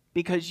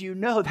because you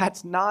know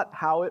that's not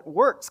how it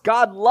works.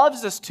 God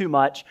loves us too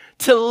much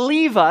to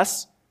leave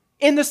us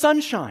in the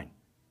sunshine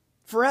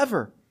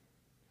forever.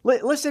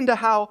 Listen to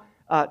how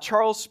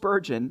Charles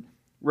Spurgeon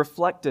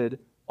reflected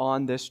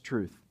on this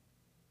truth.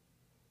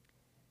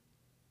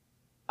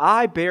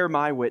 I bear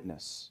my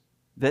witness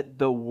that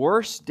the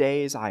worst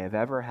days I have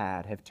ever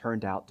had have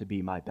turned out to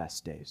be my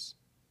best days.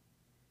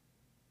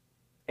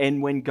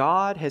 And when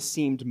God has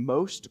seemed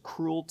most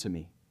cruel to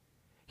me,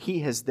 He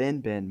has then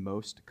been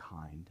most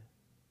kind.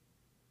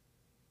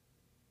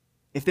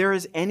 If there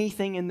is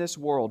anything in this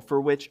world for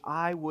which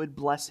I would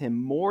bless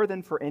Him more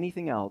than for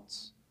anything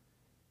else,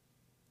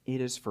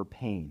 it is for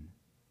pain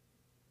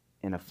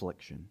and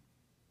affliction.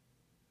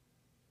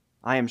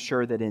 I am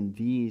sure that in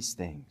these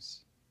things,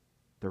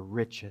 the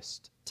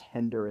richest,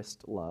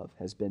 tenderest love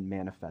has been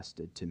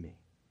manifested to me.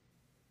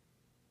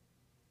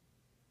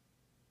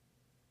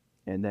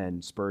 And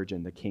then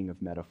Spurgeon, the king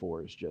of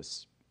metaphors,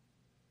 just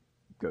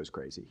goes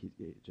crazy.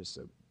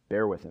 So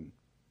bear with him.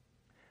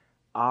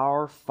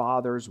 Our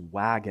Father's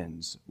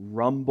wagons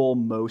rumble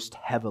most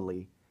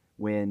heavily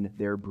when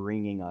they're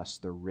bringing us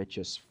the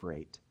richest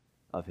freight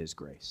of His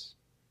grace.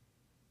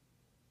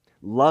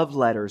 Love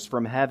letters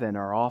from heaven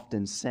are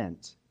often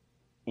sent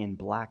in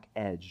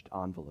black-edged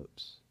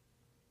envelopes.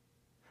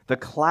 The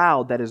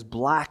cloud that is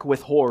black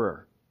with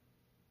horror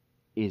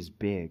is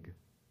big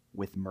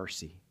with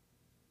mercy.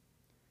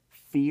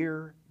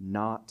 Fear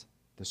not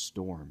the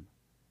storm.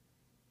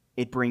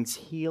 It brings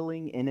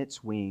healing in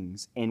its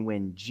wings, and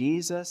when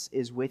Jesus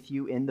is with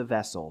you in the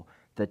vessel,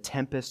 the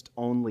tempest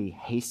only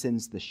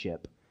hastens the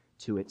ship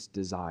to its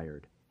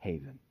desired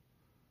haven.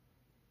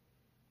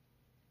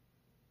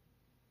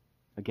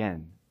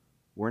 Again,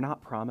 we're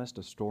not promised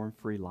a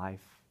storm-free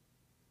life,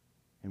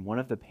 and one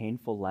of the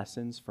painful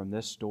lessons from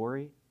this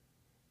story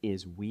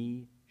is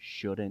we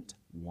shouldn't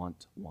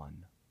want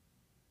one.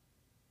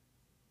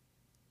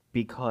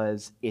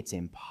 Because it's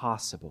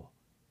impossible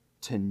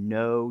to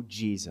know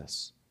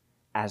Jesus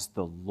as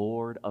the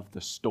Lord of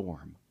the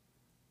storm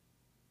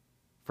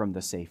from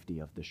the safety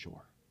of the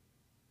shore.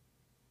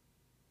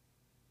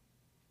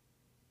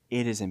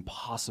 It is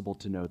impossible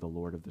to know the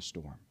Lord of the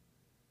storm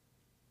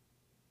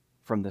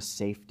from the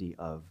safety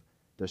of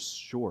the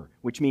shore,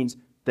 which means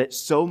that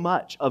so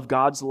much of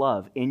God's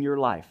love in your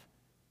life,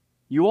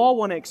 you all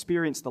want to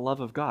experience the love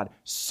of God.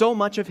 So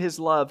much of His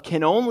love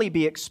can only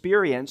be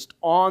experienced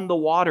on the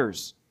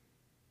waters,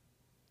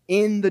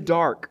 in the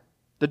dark,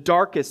 the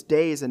darkest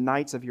days and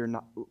nights of your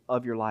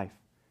life.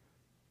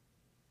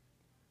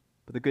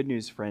 But the good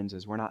news, friends,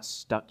 is we're not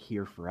stuck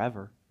here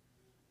forever.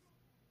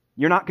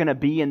 You're not going to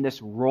be in this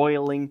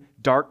roiling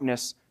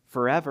darkness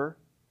forever.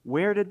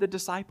 Where did the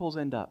disciples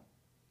end up?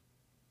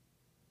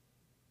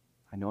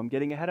 I know I'm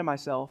getting ahead of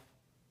myself,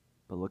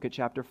 but look at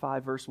chapter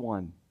 5, verse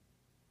 1.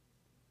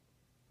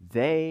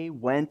 They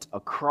went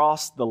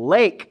across the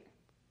lake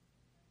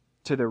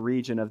to the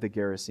region of the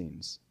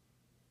Gerasenes.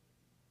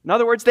 In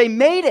other words, they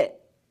made it.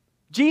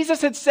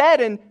 Jesus had said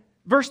in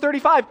verse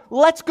 35,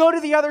 let's go to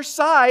the other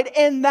side,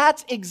 and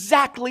that's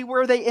exactly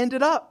where they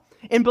ended up.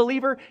 And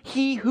believer,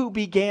 he who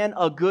began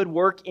a good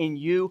work in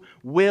you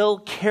will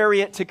carry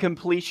it to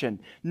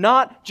completion.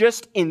 Not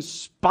just in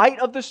spite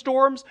of the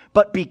storms,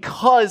 but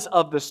because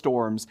of the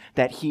storms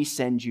that he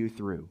sends you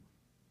through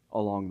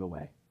along the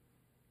way.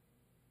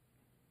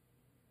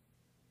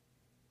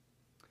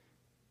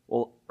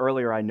 Well,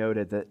 earlier I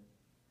noted that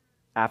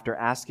after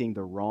asking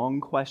the wrong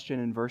question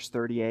in verse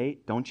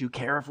 38, don't you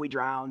care if we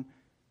drown?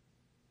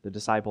 The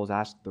disciples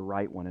asked the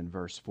right one in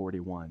verse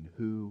 41.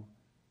 Who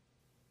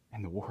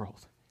in the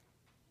world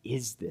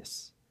is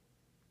this?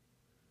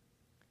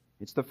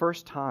 It's the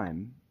first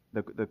time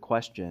the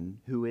question,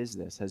 who is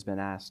this, has been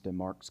asked in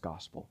Mark's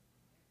gospel.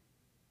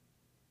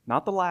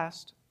 Not the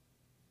last,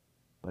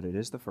 but it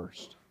is the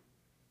first.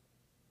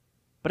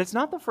 But it's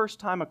not the first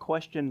time a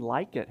question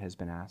like it has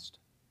been asked.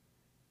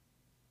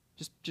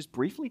 Just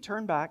briefly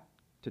turn back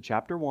to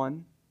chapter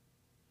 1.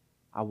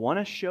 I want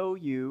to show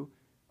you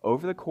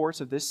over the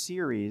course of this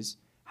series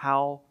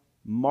how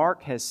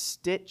Mark has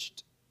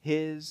stitched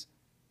his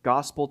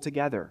gospel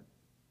together.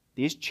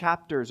 These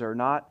chapters are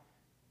not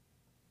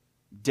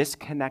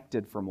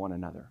disconnected from one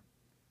another.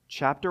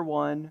 Chapter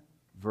 1,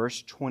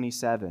 verse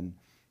 27.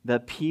 The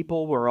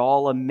people were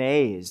all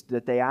amazed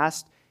that they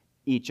asked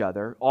each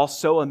other, all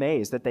so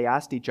amazed that they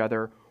asked each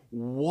other,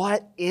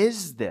 what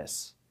is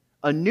this?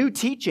 A new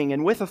teaching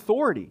and with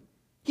authority.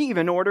 He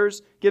even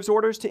gives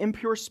orders to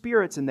impure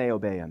spirits and they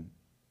obey him.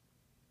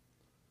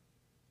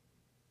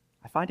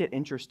 I find it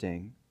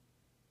interesting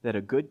that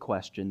a good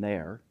question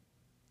there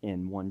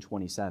in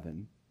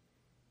 127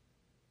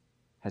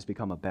 has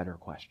become a better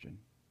question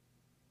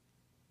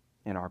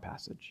in our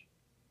passage.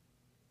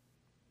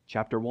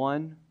 Chapter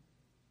 1,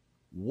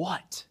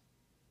 what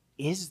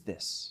is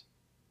this?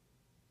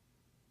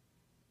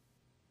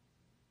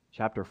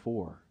 Chapter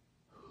 4,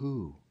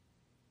 who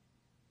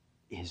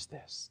is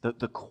this?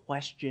 The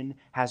question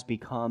has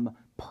become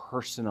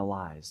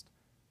personalized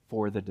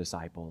for the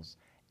disciples,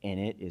 and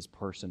it is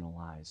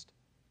personalized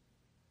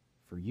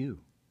for you.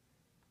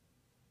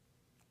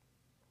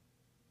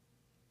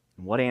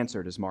 And what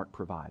answer does Mark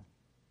provide?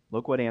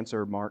 Look what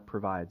answer Mark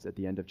provides at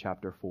the end of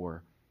chapter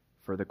 4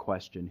 for the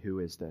question, who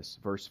is this?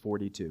 Verse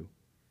 42.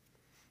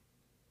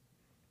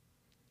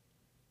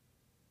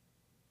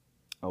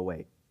 Oh,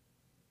 wait.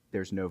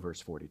 There's no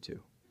verse 42.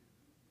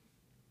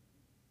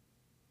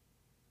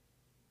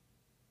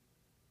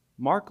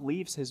 Mark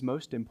leaves his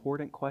most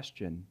important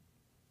question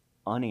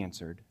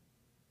unanswered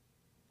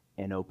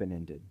and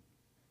open-ended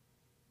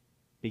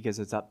because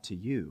it's up to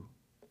you,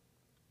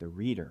 the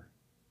reader,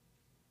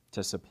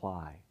 to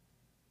supply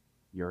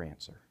your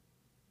answer.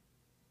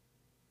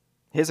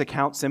 His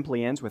account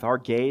simply ends with our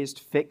gaze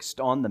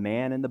fixed on the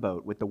man in the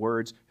boat with the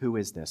words, who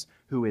is this?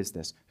 Who is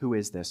this? Who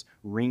is this?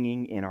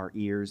 Ringing in our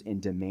ears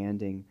and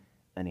demanding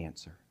an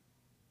answer.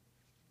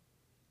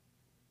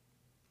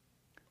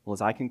 Well,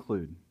 as I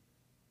conclude,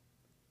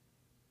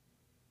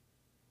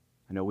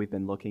 I know we've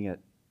been looking at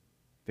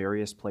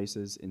various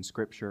places in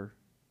Scripture.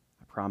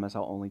 I promise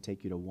I'll only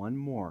take you to one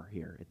more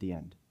here at the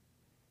end.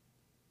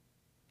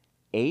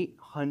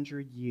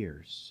 800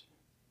 years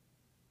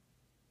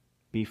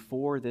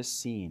before this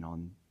scene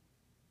on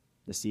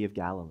the Sea of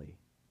Galilee,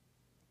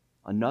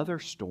 another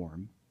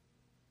storm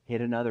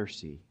hit another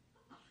sea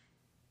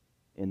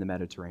in the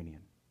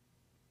Mediterranean.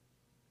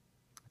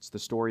 It's the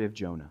story of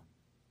Jonah.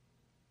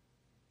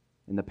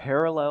 And the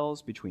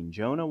parallels between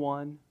Jonah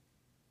 1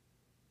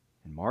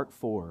 and Mark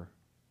 4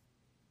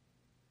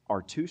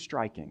 are too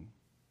striking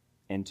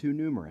and too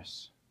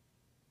numerous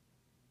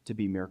to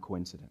be mere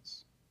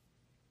coincidence.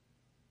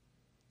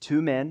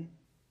 Two men,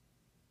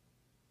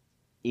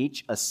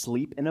 each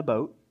asleep in a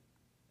boat,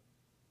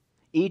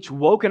 each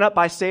woken up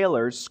by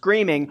sailors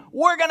screaming,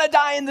 "We're going to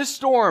die in this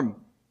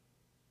storm!"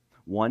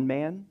 One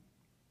man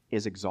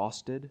is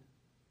exhausted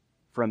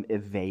from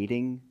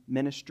evading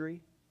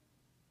ministry.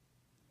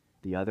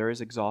 The other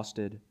is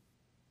exhausted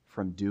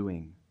from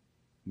doing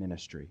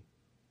ministry.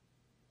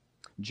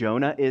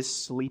 Jonah is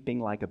sleeping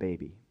like a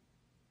baby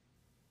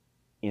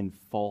in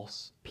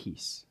false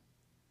peace.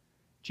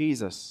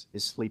 Jesus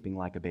is sleeping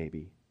like a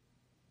baby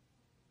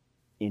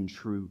in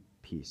true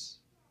peace.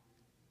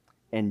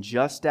 And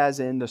just as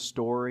in the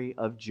story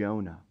of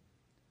Jonah,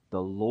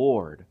 the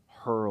Lord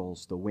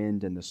hurls the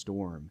wind and the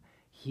storm,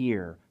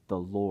 here the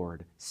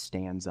Lord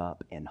stands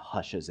up and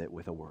hushes it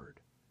with a word.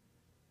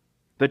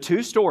 The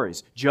two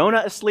stories,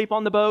 Jonah asleep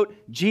on the boat,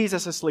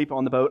 Jesus asleep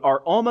on the boat,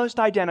 are almost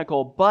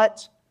identical,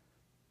 but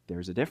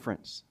there's a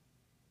difference.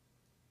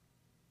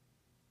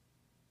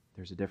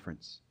 There's a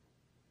difference.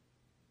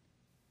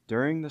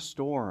 During the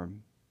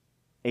storm,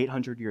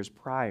 800 years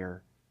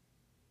prior,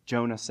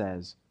 Jonah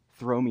says,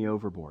 throw me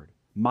overboard.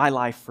 My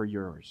life for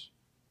yours.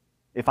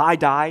 If I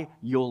die,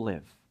 you'll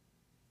live.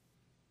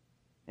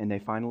 And they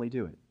finally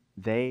do it.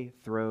 They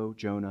throw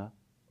Jonah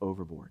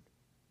overboard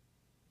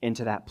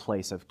into that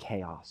place of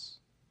chaos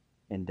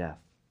and death.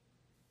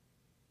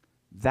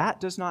 That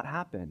does not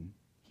happen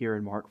here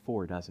in Mark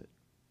 4, does it?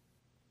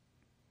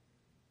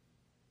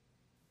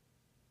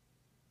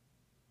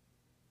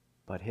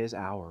 But his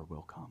hour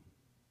will come.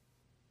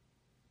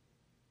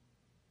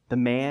 The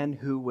man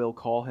who will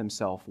call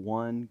himself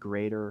one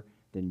greater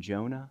than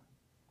Jonah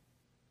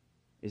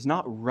is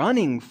not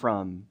running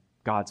from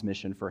God's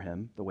mission for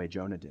him the way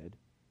Jonah did.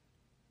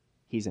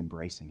 He's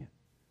embracing it.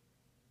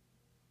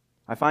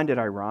 I find it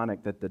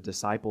ironic that the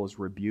disciples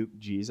rebuked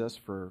Jesus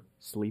for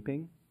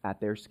sleeping at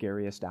their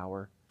scariest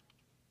hour.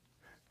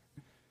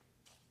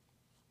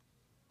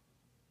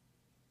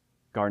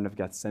 Garden of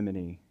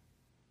Gethsemane,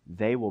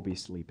 they will be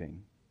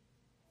sleeping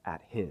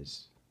at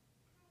his.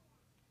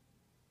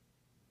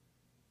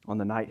 On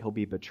the night he'll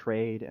be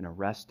betrayed and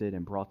arrested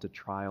and brought to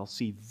trial.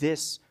 See,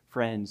 this,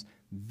 friends,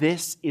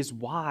 this is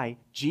why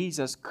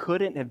Jesus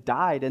couldn't have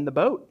died in the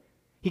boat.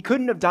 He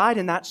couldn't have died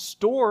in that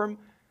storm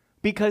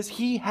because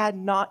he had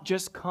not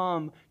just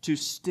come to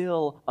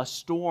still a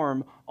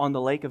storm on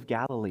the Lake of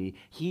Galilee.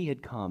 He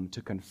had come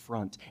to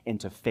confront and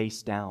to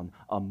face down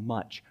a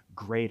much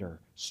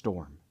greater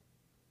storm.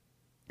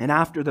 And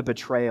after the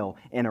betrayal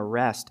and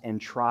arrest and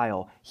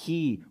trial,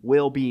 he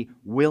will be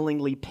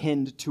willingly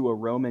pinned to a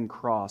Roman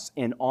cross.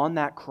 And on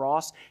that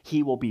cross,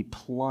 he will be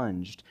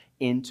plunged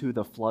into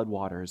the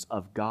floodwaters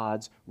of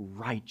God's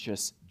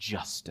righteous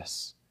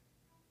justice.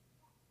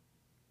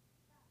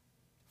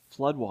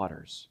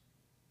 Floodwaters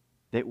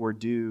that were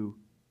due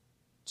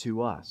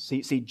to us.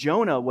 See,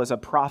 Jonah was a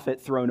prophet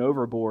thrown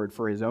overboard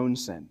for his own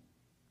sin.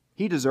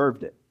 He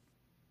deserved it.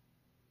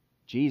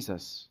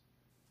 Jesus,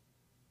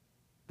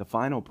 the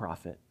final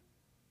prophet,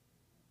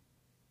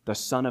 the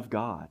Son of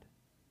God,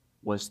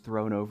 was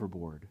thrown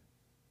overboard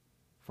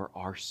for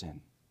our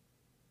sin.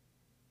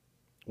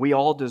 We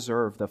all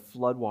deserve the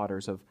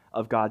floodwaters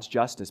of God's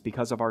justice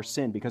because of our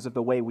sin, because of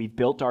the way we've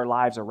built our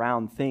lives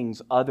around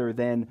things other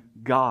than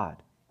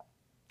God,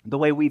 the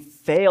way we've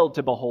failed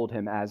to behold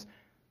Him as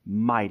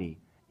mighty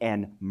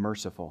and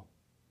merciful.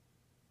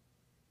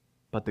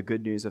 But the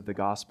good news of the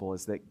gospel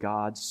is that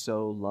God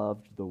so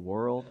loved the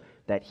world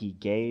that He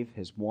gave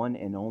His one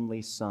and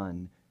only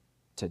Son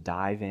to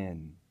dive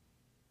in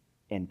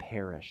and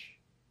perish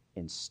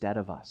instead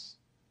of us,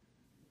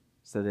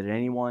 so that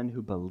anyone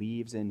who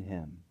believes in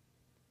Him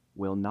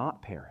will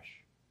not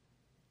perish,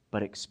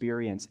 but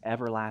experience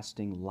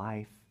everlasting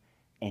life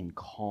and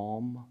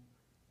calm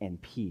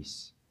and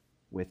peace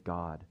with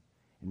God.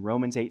 In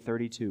Romans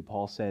 8:32,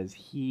 Paul says,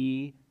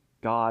 He,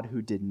 God,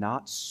 who did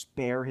not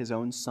spare His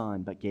own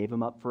Son, but gave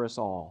Him up for us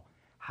all,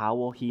 how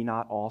will He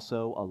not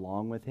also,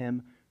 along with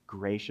Him,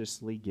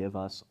 graciously give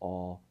us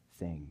all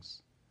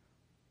things?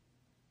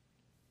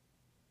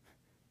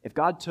 If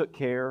God took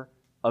care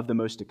of the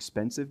most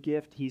expensive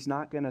gift, He's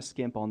not going to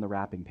skimp on the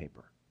wrapping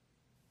paper.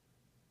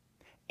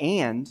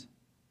 And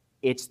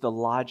it's the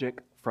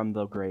logic from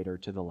the greater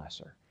to the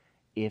lesser.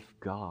 If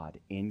God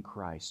in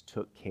Christ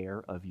took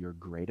care of your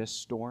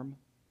greatest storm,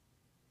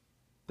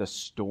 the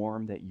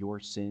storm that your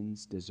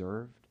sins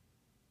deserved,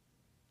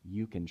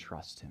 you can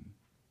trust Him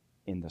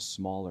in the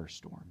smaller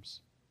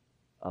storms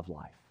of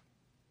life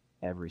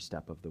every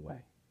step of the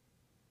way.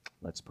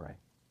 Let's pray.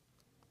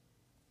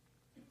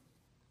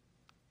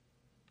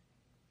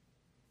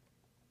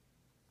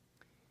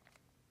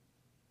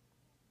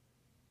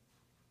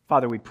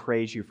 Father, we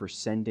praise You for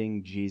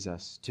sending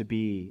Jesus to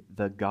be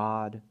the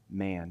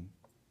God-man,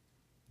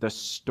 the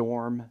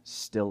storm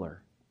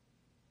stiller,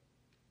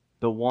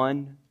 the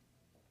one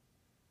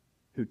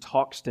who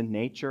talks to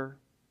nature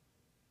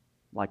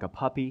like a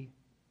puppy,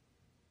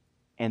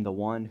 and the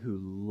one who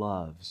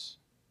loves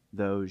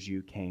those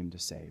You came to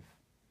save.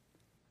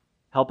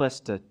 Help us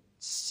to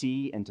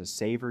see and to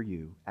savor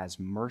You as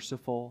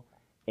merciful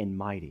and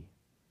mighty,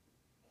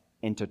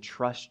 and to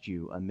trust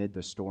You amid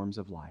the storms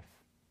of life.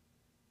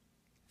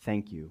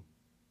 Thank You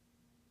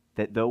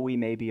that though we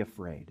may be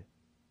afraid,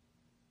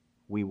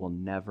 we will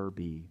never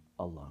be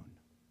alone.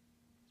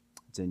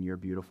 It's in Your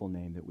beautiful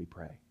name that we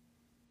pray.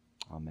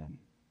 Amen.